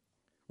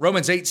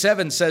 Romans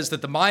 8:7 says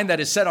that the mind that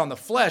is set on the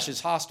flesh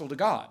is hostile to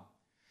God.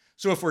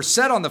 So if we're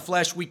set on the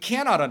flesh, we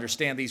cannot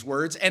understand these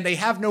words, and they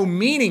have no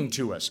meaning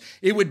to us.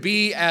 It would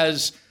be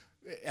as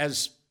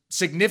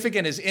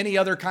significant as any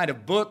other kind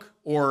of book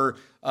or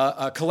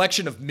a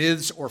collection of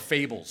myths or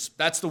fables.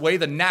 That's the way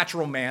the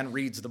natural man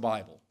reads the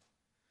Bible.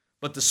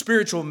 But the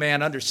spiritual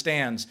man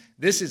understands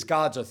this is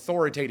God's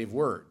authoritative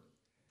word,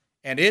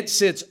 and it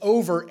sits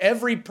over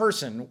every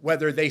person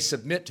whether they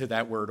submit to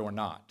that word or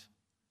not.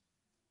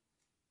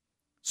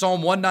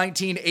 Psalm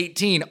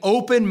 119:18,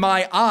 open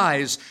my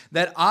eyes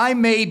that I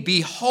may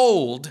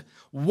behold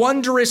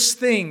wondrous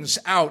things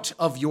out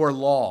of your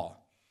law.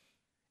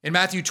 In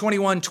Matthew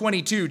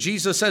 21:22,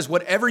 Jesus says,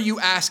 whatever you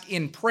ask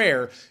in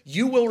prayer,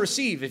 you will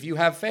receive if you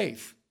have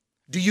faith.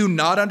 Do you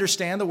not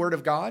understand the word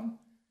of God?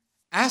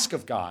 Ask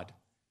of God,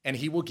 and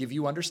he will give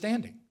you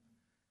understanding.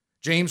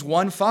 James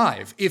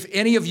 1:5, if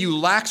any of you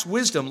lacks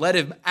wisdom, let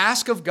him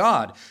ask of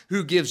God,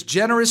 who gives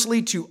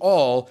generously to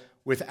all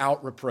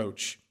without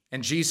reproach.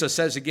 And Jesus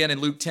says again in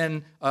Luke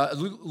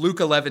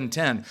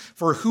 11:10,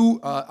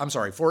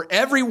 for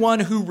everyone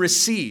who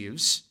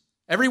receives,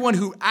 everyone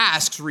who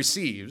asks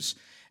receives,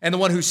 and the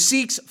one who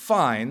seeks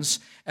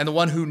finds, and the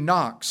one who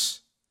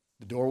knocks,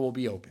 the door will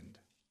be opened.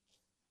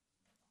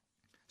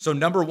 So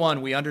number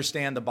one, we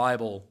understand the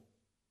Bible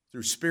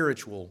through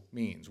spiritual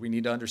means. We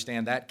need to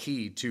understand that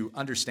key to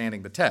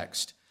understanding the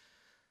text.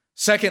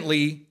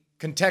 Secondly,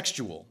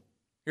 contextual.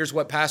 Here's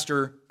what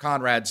Pastor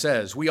Conrad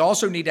says. We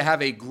also need to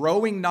have a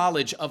growing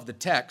knowledge of the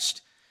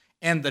text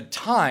and the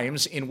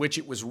times in which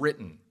it was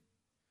written.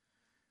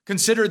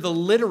 Consider the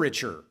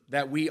literature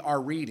that we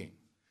are reading.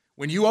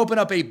 When you open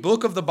up a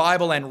book of the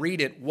Bible and read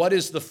it, what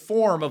is the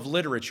form of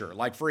literature?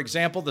 Like, for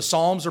example, the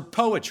Psalms are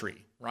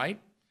poetry, right?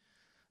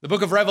 The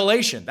book of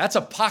Revelation, that's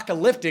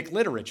apocalyptic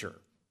literature.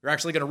 You're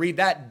actually going to read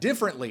that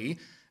differently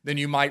than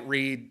you might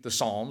read the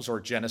Psalms or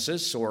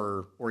Genesis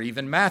or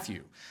even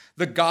Matthew.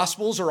 The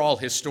Gospels are all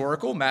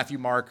historical, Matthew,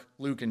 Mark,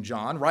 Luke, and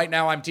John. Right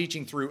now I'm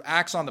teaching through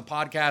Acts on the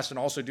podcast and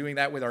also doing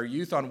that with our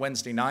youth on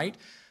Wednesday night.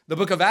 The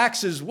book of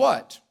Acts is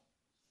what?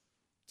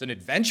 It's an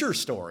adventure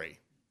story.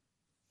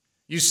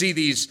 You see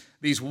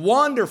these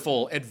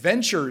wonderful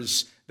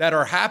adventures that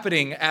are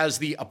happening as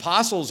the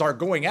apostles are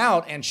going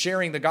out and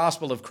sharing the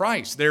gospel of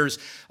Christ. There's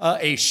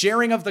a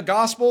sharing of the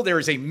gospel. There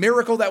is a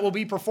miracle that will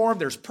be performed.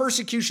 There's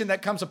persecution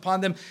that comes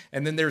upon them.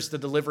 And then there's the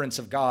deliverance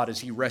of God as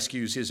he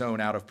rescues his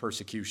own out of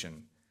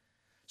persecution.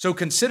 So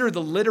consider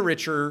the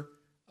literature,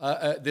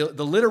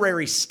 the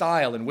literary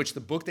style in which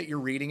the book that you're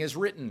reading is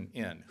written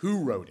in.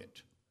 Who wrote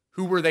it?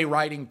 Who were they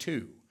writing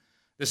to?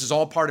 This is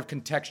all part of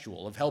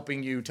contextual, of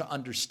helping you to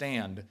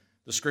understand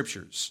the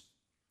Scriptures.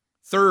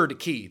 Third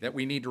key that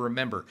we need to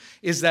remember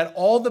is that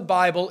all the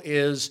Bible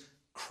is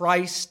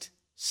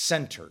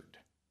Christ-centered.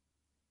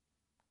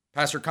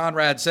 Pastor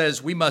Conrad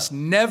says we must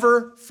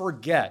never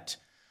forget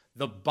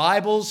the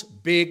Bible's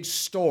big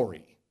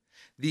story.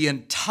 The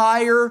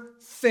entire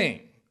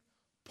thing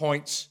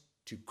points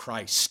to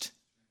Christ.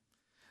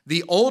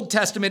 The Old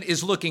Testament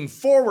is looking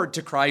forward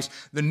to Christ.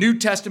 The New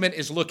Testament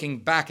is looking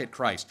back at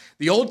Christ.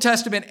 The Old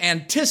Testament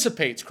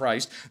anticipates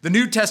Christ. The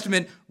New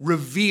Testament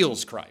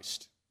reveals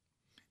Christ.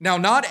 Now,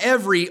 not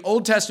every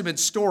Old Testament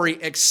story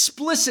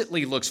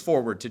explicitly looks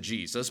forward to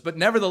Jesus, but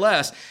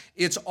nevertheless,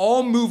 it's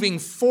all moving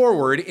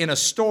forward in a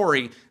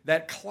story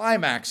that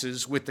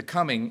climaxes with the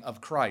coming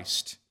of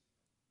Christ.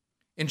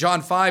 In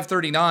John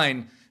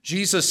 5:39,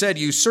 Jesus said,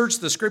 you search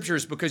the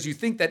Scriptures because you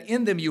think that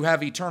in them you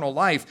have eternal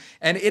life,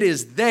 and it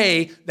is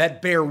they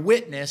that bear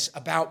witness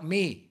about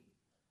me.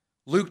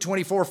 Luke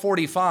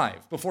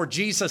 24:45, before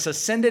Jesus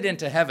ascended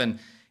into heaven,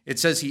 it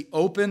says he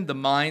opened the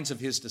minds of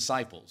his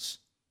disciples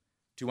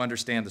to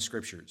understand the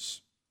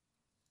Scriptures.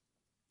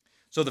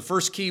 So the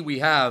first key we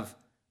have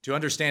to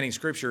understanding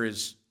Scripture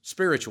is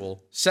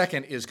spiritual.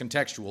 Second is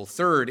contextual.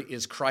 Third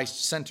is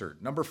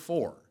Christ-centered. Number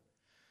 4,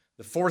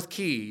 the fourth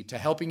key to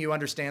helping you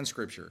understand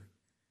Scripture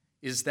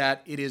is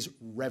that it is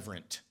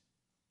reverent.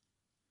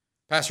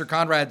 Pastor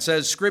Conrad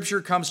says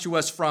Scripture comes to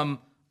us from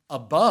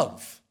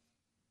above,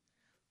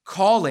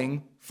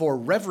 calling for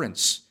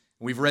reverence.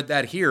 We've read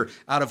that here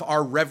out of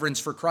our reverence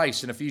for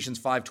Christ in Ephesians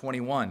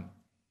 5:21.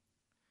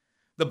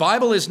 The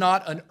Bible is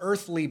not an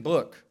earthly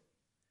book.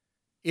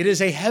 It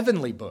is a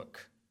heavenly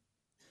book.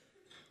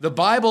 The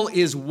Bible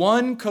is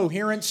one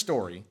coherent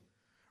story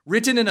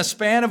written in a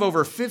span of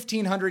over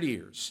 1,500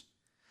 years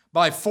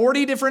by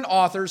 40 different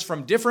authors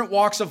from different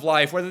walks of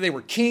life, whether they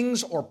were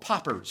kings or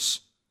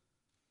paupers,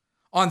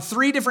 on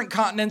 3 different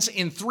continents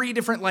in 3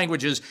 different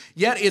languages,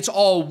 yet it's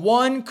all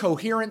one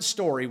coherent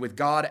story with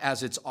God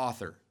as its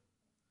author.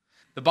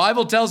 The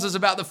Bible tells us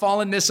about the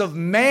fallenness of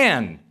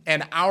man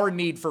and our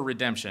need for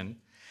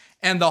redemption,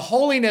 and the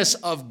holiness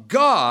of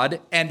God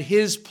and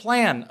his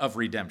plan of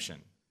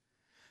redemption.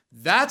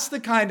 That's the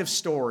kind of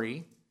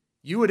story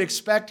you would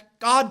expect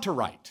God to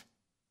write.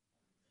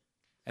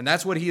 And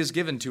that's what he has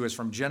given to us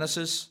from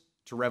Genesis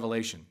to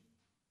Revelation.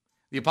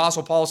 The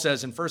Apostle Paul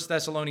says in 1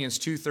 Thessalonians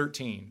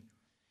 2:13,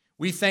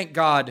 "We thank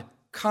God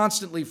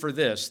constantly for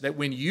this, that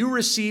when you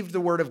received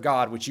the word of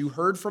God, which you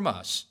heard from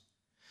us,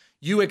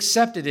 you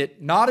accepted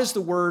it not as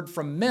the word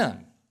from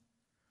men,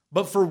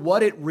 but for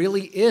what it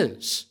really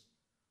is,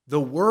 the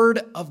word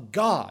of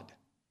God,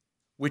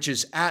 which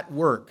is at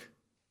work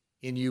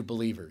in you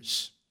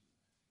believers."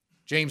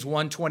 James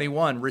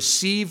 1:21,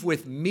 "Receive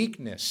with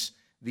meekness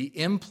the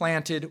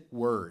implanted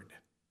word."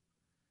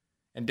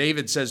 And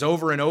David says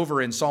over and over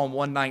in Psalm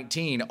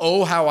 119,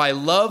 "Oh, how I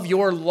love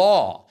your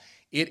law.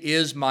 It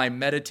is my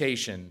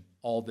meditation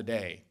all the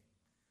day."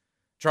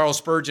 Charles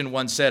Spurgeon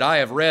once said, "I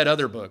have read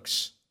other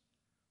books,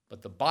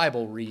 but the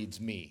Bible reads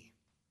me."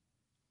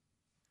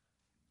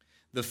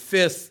 The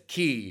fifth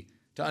key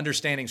to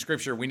understanding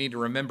Scripture we need to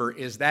remember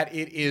is that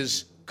it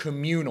is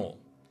communal.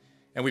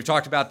 And we've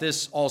talked about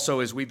this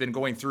also as we've been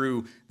going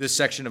through this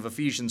section of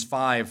Ephesians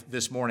 5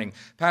 this morning.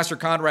 Pastor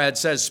Conrad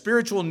says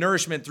spiritual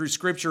nourishment through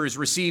Scripture is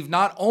received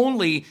not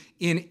only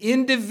in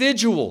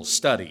individual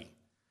study,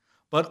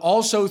 but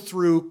also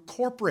through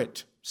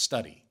corporate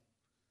study.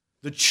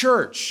 The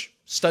church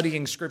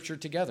studying Scripture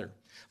together.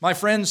 My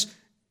friends,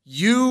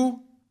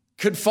 you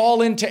could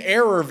fall into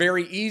error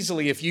very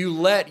easily if you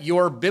let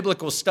your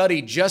biblical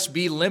study just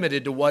be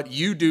limited to what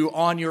you do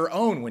on your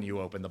own when you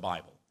open the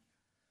Bible.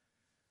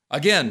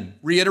 Again,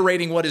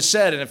 reiterating what is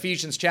said in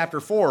Ephesians chapter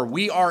 4,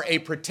 we are a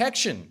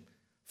protection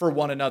for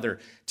one another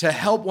to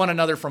help one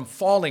another from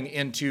falling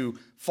into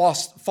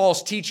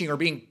false teaching or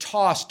being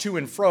tossed to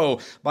and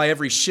fro by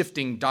every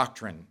shifting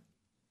doctrine.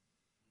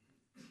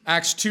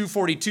 Acts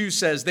 2:42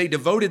 says, "They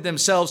devoted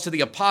themselves to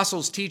the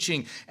apostles'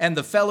 teaching and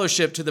the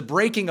fellowship, to the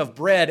breaking of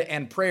bread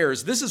and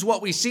prayers." This is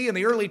what we see in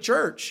the early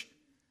church.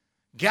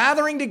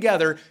 Gathering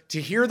together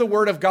to hear the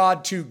word of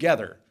God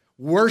together,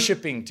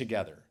 worshiping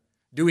together,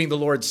 doing the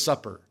Lord's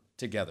Supper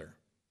together.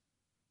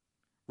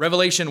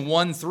 Revelation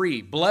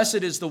 1:3,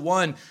 "Blessed is the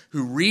one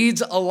who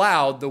reads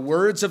aloud the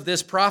words of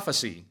this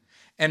prophecy,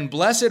 and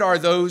blessed are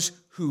those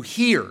who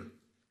hear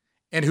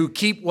and who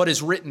keep what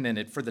is written in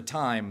it, for the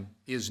time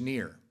is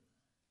near."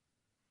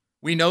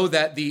 We know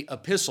that the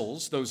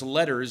epistles, those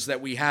letters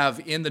that we have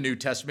in the New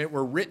Testament,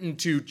 were written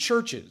to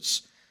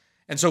churches.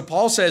 And so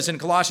Paul says in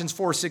Colossians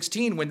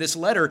 4:16, when this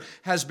letter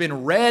has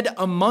been read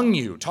among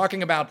you,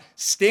 talking about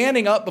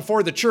standing up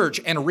before the church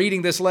and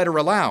reading this letter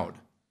aloud,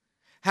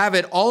 have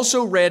it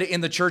also read in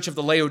the church of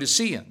the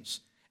Laodiceans,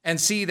 and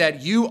see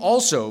that you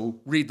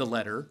also read the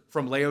letter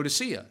from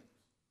Laodicea.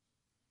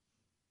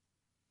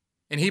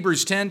 In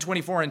Hebrews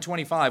 10:24 and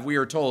 25, we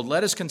are told,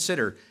 "Let us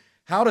consider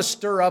how to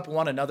stir up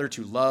one another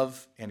to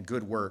love and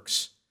good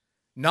works,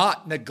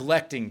 not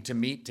neglecting to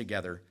meet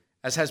together,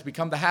 as has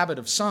become the habit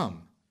of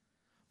some,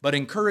 but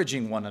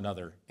encouraging one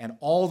another, and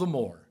all the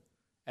more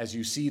as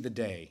you see the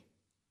day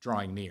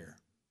drawing near."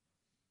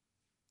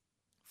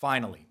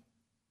 Finally,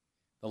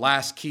 the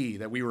last key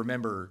that we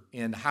remember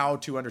in how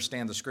to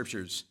understand the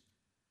Scriptures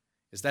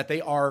is that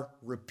they are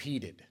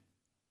repeated.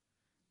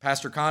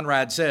 Pastor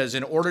Conrad says,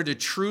 in order to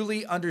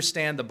truly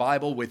understand the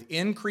Bible with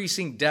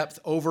increasing depth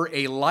over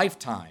a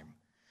lifetime,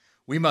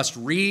 we must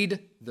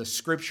read the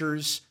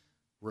Scriptures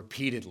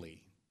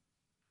repeatedly.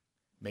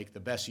 Make the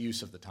best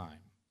use of the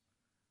time,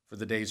 for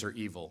the days are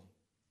evil.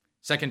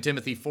 2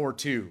 Timothy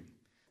 4:2,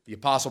 the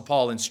Apostle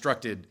Paul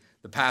instructed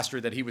the pastor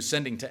that he was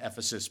sending to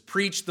Ephesus,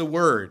 "Preach the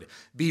word,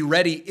 be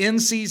ready in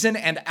season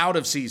and out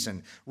of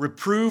season,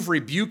 reprove,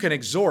 rebuke, and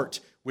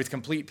exhort with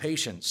complete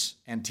patience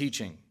and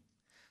teaching."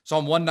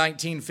 Psalm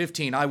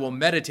 119:15, "I will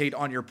meditate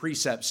on your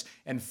precepts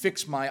and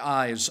fix my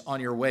eyes on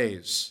your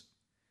ways."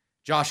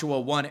 Joshua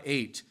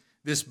 1:8,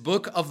 "This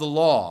book of the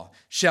law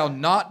shall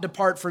not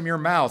depart from your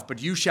mouth,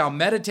 but you shall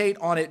meditate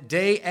on it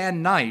day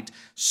and night,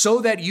 so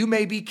that you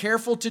may be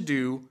careful to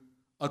do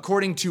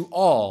according to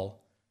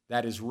all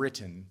that is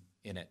written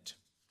in it."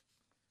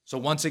 So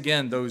once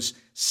again, those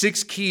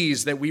 6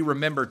 keys that we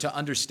remember to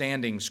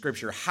understanding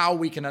Scripture, how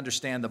we can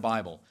understand the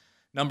Bible.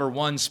 Number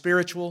 1,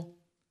 spiritual.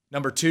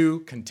 Number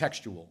 2,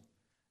 contextual.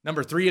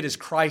 Number 3, it is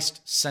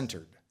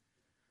Christ-centered.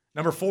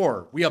 Number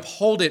 4, we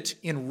uphold it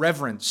in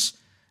reverence.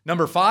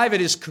 Number 5,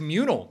 it is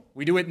communal.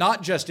 We do it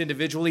not just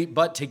individually,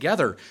 but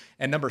together.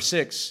 And number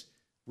 6,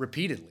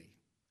 repeatedly.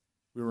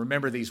 We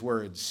remember these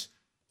words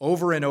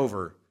over and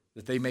over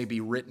that they may be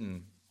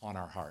written on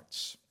our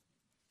hearts.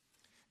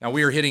 Now,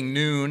 we are hitting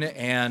noon,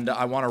 and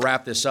I want to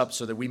wrap this up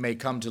so that we may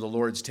come to the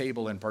Lord's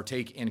table and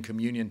partake in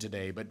communion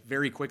today. But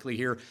very quickly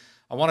here,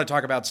 I want to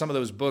talk about some of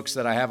those books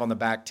that I have on the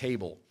back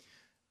table.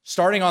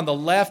 Starting on the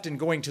left and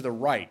going to the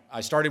right,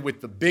 I started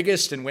with the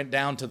biggest and went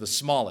down to the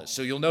smallest.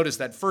 So you'll notice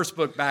that first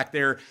book back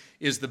there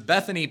is the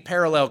Bethany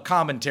Parallel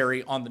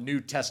Commentary on the New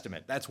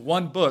Testament. That's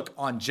one book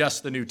on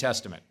just the New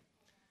Testament.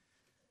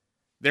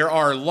 There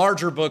are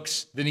larger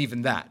books than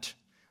even that,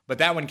 but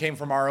that one came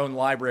from our own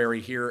library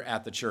here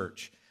at the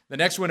church. The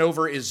next one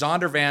over is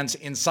Zondervan's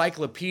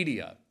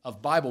Encyclopedia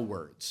of Bible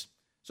Words.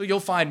 So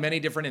you'll find many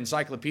different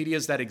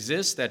encyclopedias that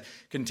exist that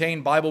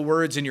contain Bible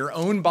words. In your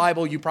own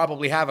Bible, you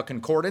probably have a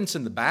concordance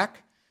in the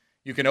back.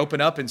 You can open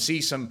up and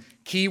see some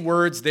key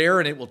words there,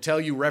 and it will tell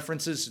you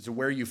references to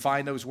where you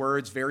find those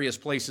words, various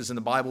places in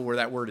the Bible where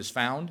that word is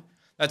found.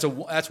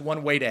 That's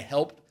one way to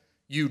help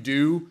you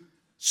do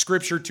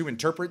Scripture to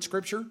interpret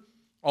Scripture.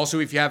 Also,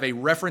 if you have a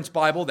reference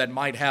Bible that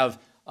might have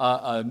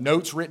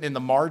notes written in the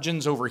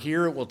margins over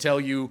here, it will tell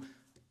you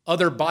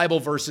other Bible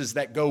verses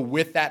that go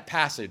with that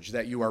passage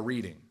that you are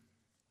reading.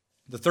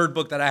 The third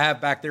book that I have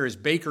back there is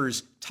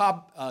Baker's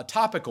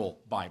Topical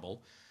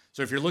Bible.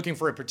 So if you're looking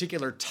for a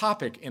particular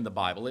topic in the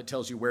Bible, it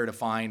tells you where to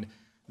find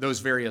those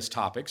various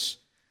topics.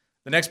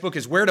 The next book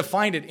is Where to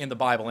Find It in the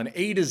Bible, an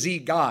A to Z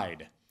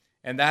guide.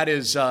 And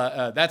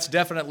that's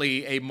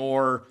definitely a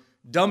more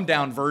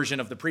dumbed-down version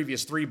of the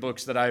previous 3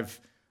 books that I've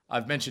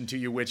mentioned to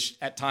you, which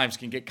at times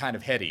can get kind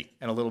of heady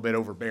and a little bit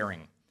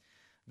overbearing.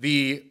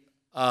 The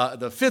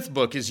 5th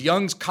book is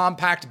Young's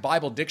Compact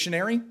Bible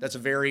Dictionary. That's a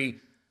very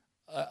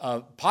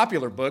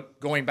popular book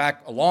going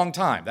back a long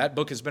time. That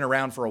book has been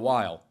around for a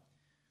while.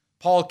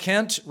 Paul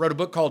Kent wrote a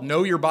book called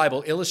Know Your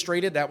Bible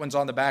Illustrated. That one's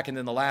on the back. And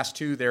then the last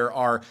 2, there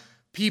are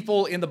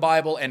People in the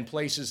Bible and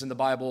Places in the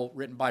Bible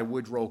written by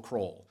Woodrow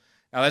Kroll.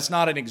 Now, that's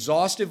not an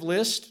exhaustive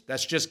list.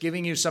 That's just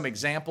giving you some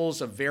examples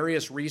of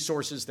various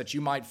resources that you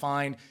might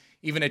find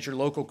even at your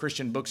local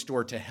Christian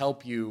bookstore to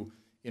help you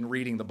in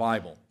reading the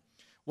Bible.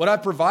 What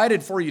I've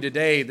provided for you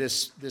today,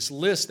 this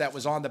list that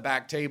was on the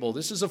back table,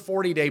 this is a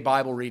 40-day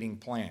Bible reading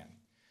plan.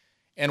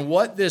 And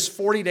what this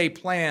 40-day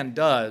plan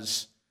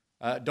does,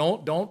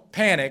 don't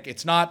panic.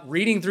 It's not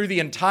reading through the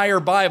entire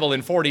Bible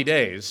in 40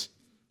 days.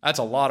 That's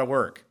a lot of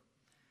work.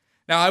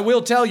 Now, I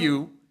will tell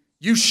you,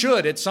 you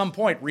should at some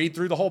point read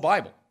through the whole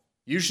Bible.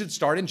 You should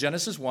start in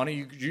Genesis 1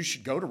 and you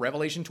should go to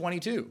Revelation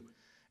 22.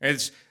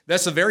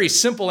 That's a very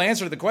simple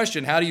answer to the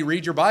question, how do you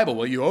read your Bible?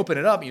 Well, you open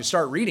it up and you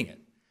start reading it.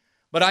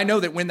 But I know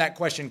that when that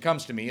question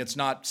comes to me, it's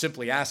not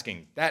simply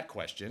asking that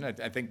question.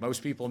 I think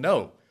most people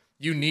know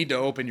you need to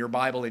open your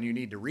Bible and you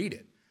need to read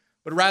it.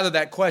 But rather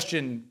that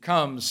question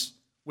comes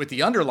with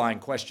the underlying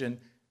question,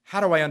 how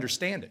do I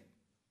understand it?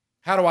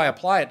 How do I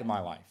apply it to my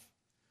life?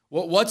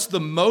 What's the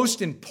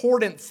most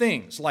important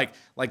things? Like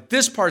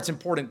this part's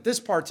important,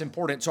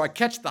 so I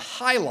catch the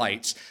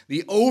highlights,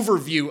 the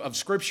overview of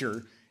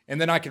Scripture, and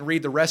then I can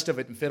read the rest of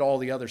it and fit all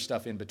the other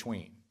stuff in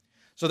between.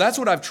 So that's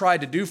what I've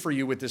tried to do for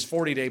you with this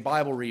 40-day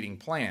Bible reading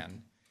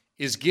plan,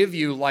 is give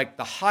you like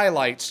the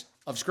highlights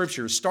of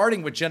Scripture,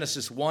 starting with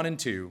Genesis 1 and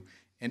 2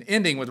 and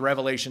ending with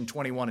Revelation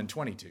 21 and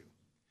 22.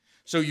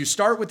 So you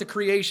start with the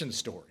creation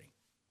story.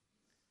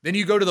 Then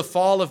you go to the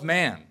fall of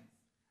man.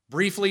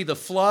 Briefly, the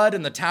flood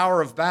and the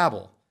Tower of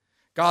Babel.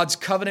 God's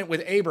covenant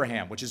with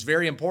Abraham, which is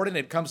very important.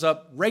 It comes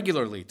up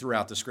regularly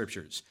throughout the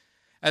Scriptures.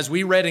 As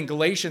we read in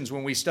Galatians,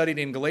 when we studied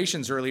in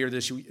Galatians earlier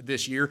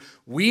this year,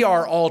 we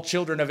are all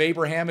children of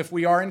Abraham if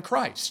we are in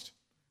Christ.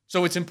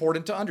 So it's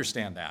important to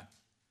understand that.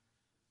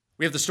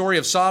 We have the story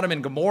of Sodom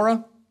and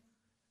Gomorrah,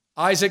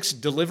 Isaac's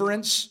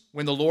deliverance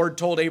when the Lord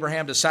told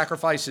Abraham to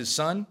sacrifice his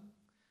son.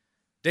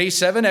 Day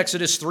 7,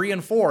 Exodus 3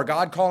 and 4,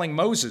 God calling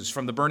Moses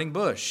from the burning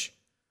bush.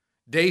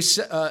 Day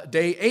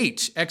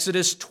 8,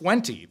 Exodus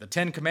 20, the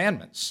 10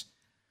 Commandments.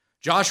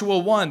 Joshua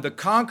 1, the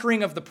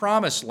conquering of the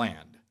promised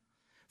land.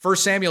 1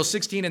 Samuel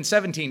 16 and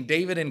 17,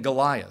 David and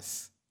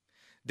Goliath.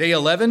 Day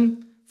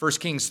 11, 1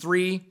 Kings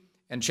 3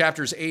 and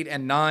chapters 8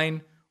 and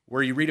 9,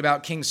 where you read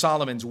about King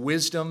Solomon's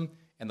wisdom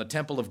and the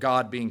temple of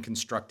God being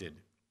constructed.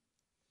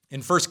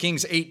 In 1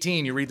 Kings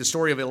 18, you read the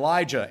story of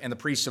Elijah and the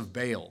priests of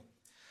Baal.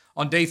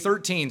 On day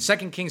 13, 2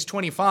 Kings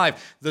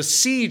 25, the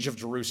siege of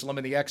Jerusalem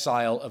and the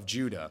exile of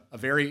Judah, a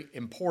very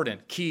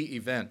important key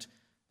event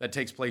that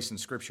takes place in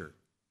Scripture.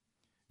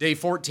 Day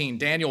 14,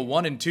 Daniel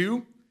 1 and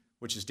 2,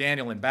 which is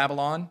Daniel in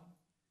Babylon.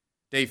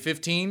 Day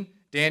 15,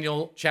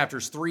 Daniel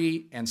chapters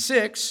 3 and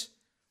 6,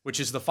 which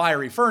is the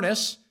fiery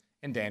furnace,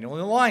 and Daniel in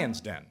the lion's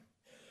den.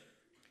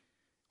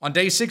 On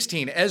day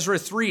 16, Ezra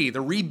 3,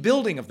 the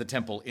rebuilding of the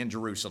temple in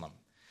Jerusalem.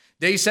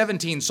 Day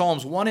 17,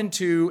 Psalms 1 and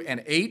 2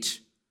 and 8,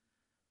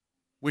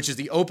 which is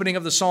the opening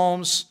of the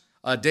Psalms,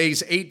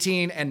 Days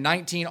 18 and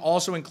 19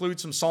 also include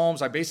some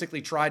psalms. I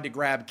basically tried to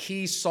grab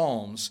key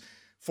psalms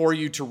for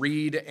you to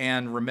read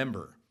and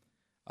remember.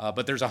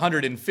 But there's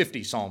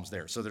 150 psalms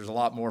there, so there's a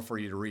lot more for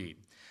you to read.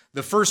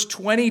 The first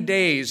 20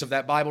 days of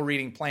that Bible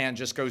reading plan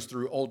just goes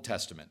through Old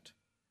Testament,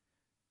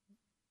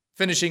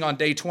 finishing on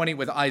day 20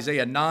 with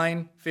Isaiah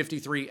 9,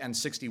 53, and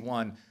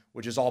 61,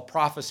 which is all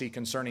prophecy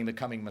concerning the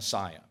coming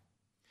Messiah.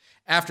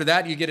 After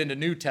that, you get into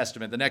New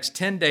Testament. The next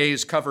 10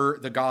 days cover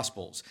the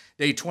Gospels.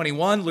 Day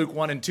 21, Luke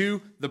 1 and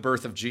 2, the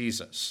birth of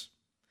Jesus.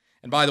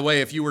 And by the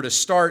way, if you were to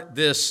start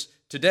this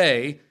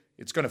today,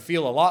 it's going to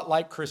feel a lot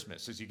like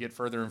Christmas as you get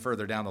further and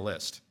further down the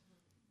list.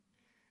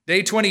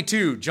 Day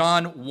 22,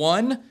 John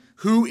 1,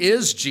 who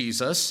is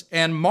Jesus,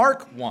 and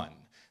Mark 1,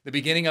 the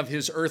beginning of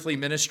his earthly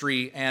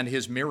ministry and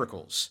his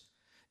miracles.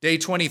 Day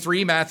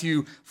 23,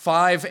 Matthew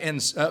 5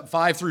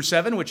 through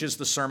 7, which is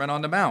the Sermon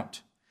on the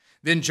Mount.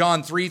 Then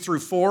John 3 through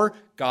 4,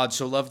 God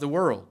so loved the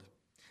world.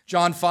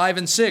 John 5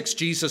 and 6,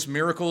 Jesus'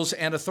 miracles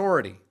and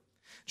authority.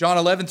 John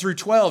 11 through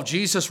 12,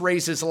 Jesus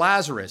raises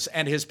Lazarus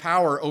and his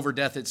power over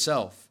death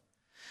itself.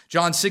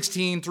 John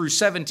 16 through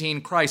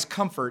 17, Christ's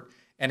comfort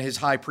and his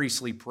high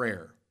priestly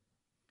prayer.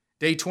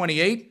 Day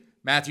 28,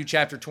 Matthew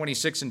chapter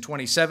 26 and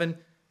 27,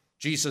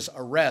 Jesus'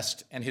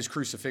 arrest and his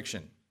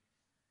crucifixion.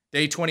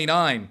 Day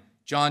 29,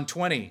 John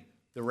 20,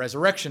 the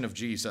resurrection of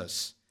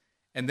Jesus.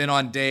 And then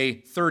on day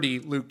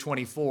 30, Luke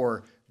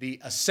 24, the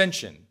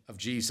ascension of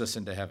Jesus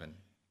into heaven.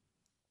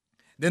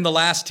 Then the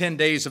last 10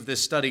 days of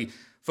this study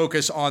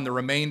focus on the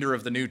remainder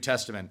of the New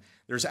Testament.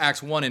 There's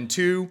Acts 1 and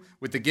 2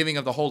 with the giving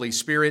of the Holy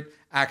Spirit,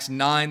 Acts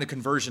 9, the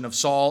conversion of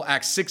Saul,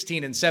 Acts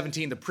 16 and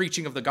 17, the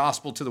preaching of the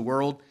gospel to the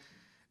world.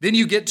 Then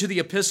you get to the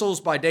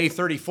epistles by day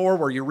 34,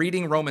 where you're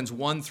reading Romans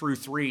 1 through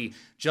 3,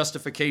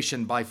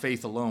 justification by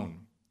faith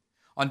alone.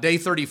 On day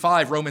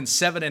 35, Romans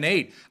 7 and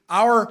 8,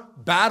 our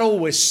battle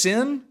with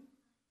sin,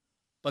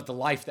 but the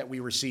life that we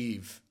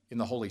receive in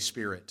the Holy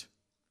Spirit.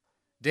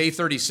 Day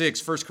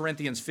 36, 1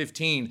 Corinthians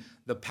 15,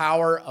 the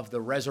power of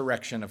the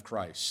resurrection of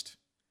Christ.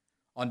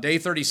 On day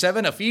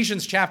 37,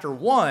 Ephesians chapter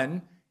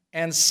 1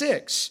 and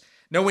 6,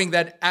 knowing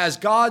that as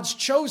God's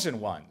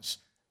chosen ones,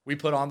 we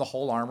put on the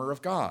whole armor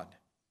of God.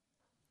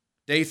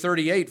 Day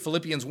 38,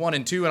 Philippians 1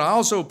 and 2, and I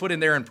also put in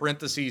there in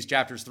parentheses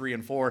chapters 3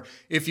 and 4,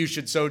 if you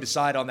should so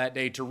decide on that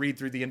day to read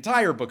through the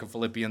entire book of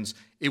Philippians,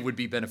 it would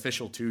be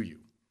beneficial to you.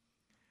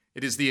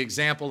 It is the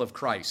example of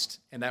Christ,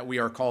 and that we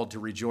are called to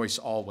rejoice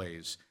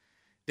always.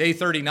 Day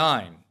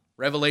 39,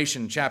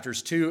 Revelation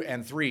chapters 2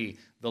 and 3,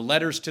 the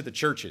letters to the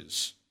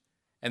churches.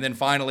 And then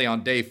finally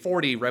on day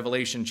 40,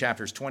 Revelation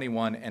chapters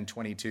 21 and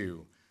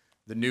 22,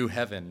 the new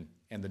heaven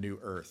and the new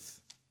earth.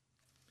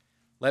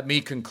 Let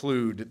me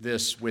conclude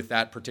this with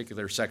that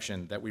particular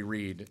section that we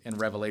read in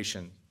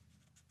Revelation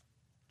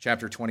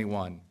chapter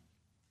 21.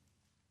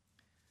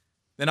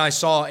 Then I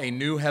saw a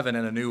new heaven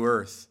and a new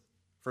earth,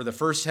 for the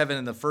first heaven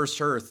and the first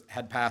earth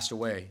had passed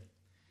away,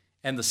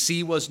 and the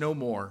sea was no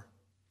more.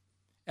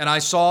 And I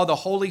saw the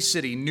holy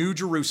city, New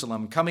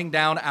Jerusalem, coming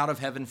down out of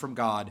heaven from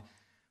God,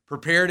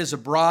 prepared as a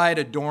bride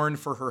adorned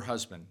for her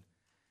husband.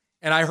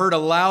 And I heard a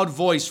loud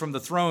voice from the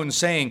throne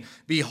saying,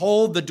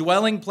 behold, the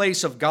dwelling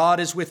place of God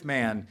is with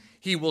man.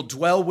 He will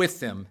dwell with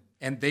them,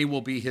 and they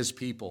will be his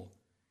people.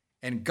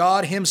 And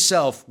God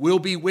himself will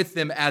be with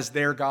them as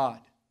their God.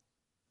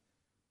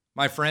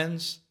 My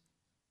friends,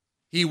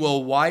 he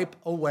will wipe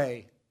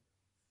away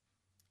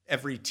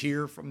every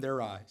tear from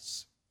their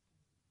eyes,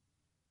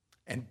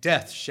 and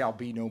death shall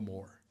be no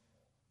more.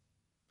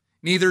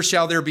 Neither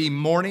shall there be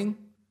mourning,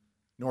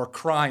 nor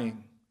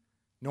crying,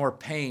 nor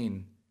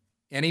pain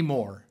any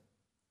more,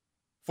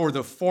 for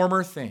the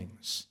former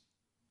things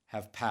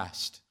have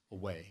passed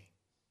away.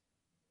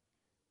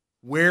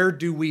 Where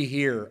do we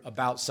hear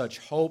about such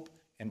hope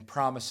and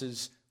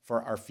promises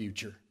for our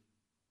future?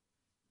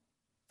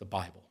 The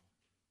Bible.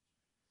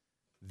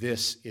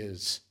 This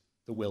is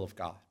the will of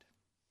God.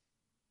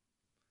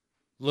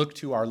 Look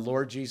to our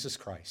Lord Jesus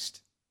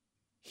Christ.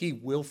 He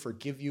will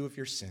forgive you of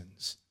your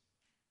sins,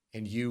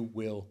 and you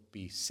will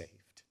be saved.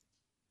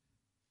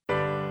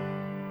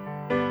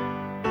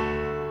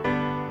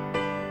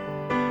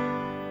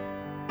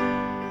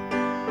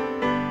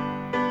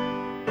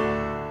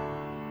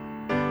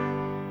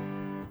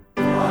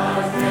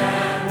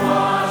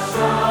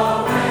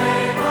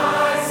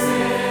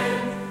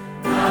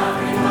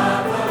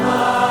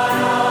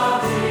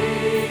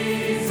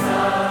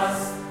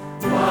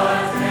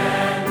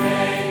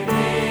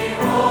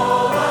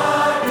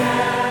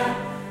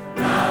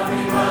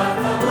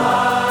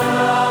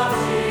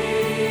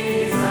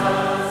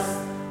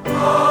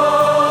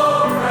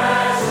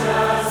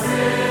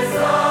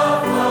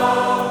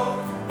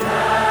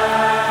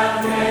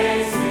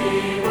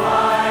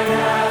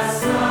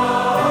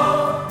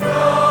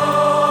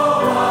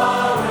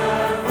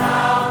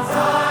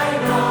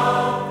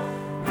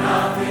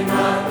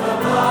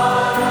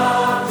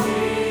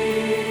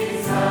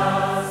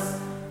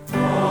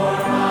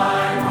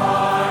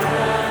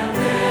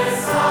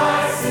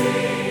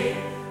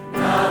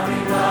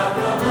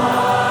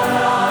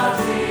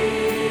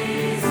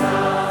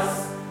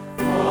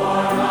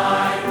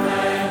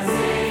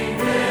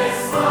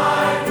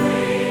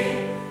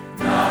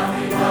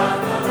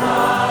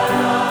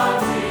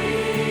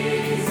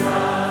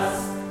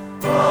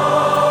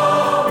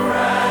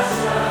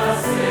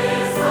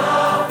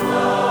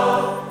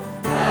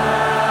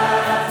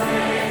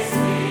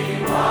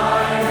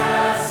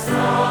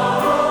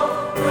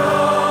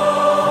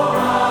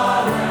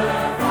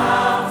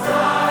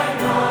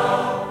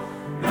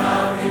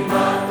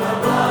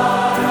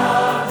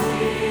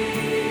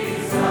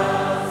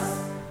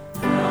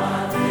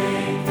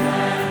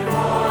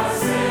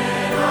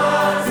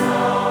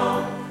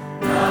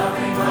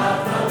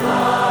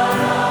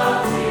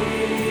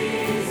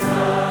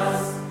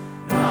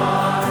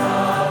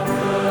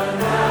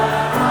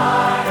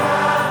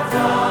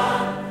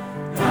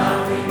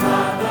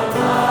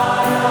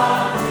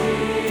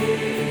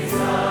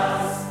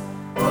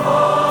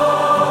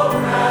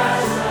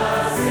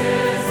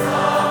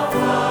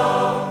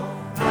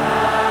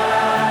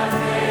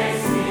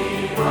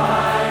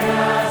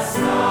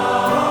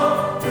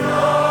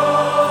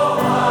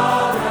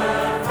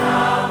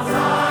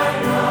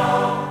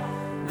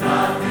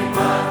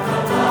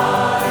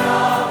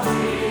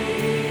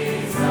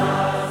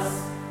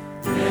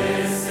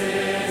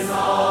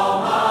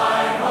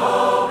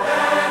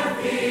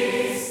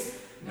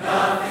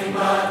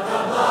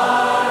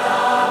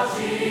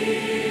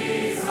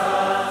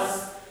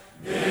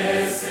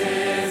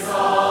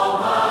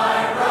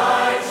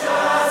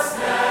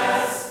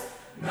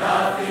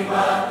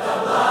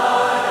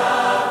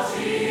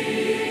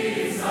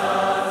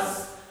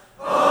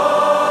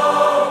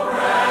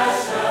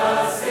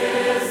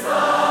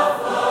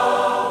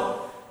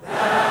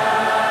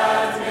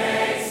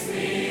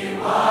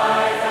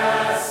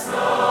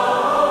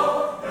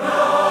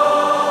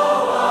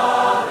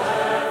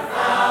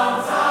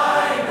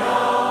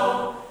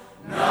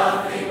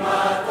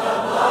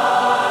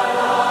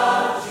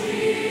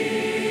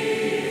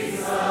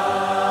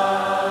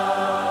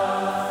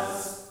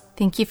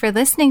 Thank you for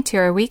listening to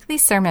our weekly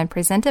sermon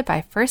presented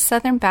by First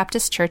Southern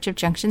Baptist Church of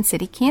Junction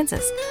City,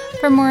 Kansas.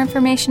 For more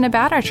information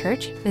about our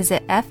church,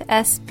 visit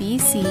fsbcjc.org.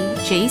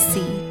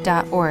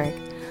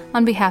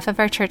 On behalf of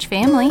our church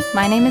family,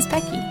 my name is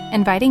Becky,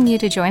 inviting you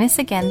to join us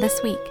again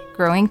this week,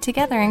 growing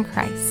together in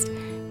Christ,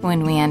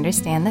 when we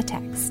understand the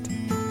text.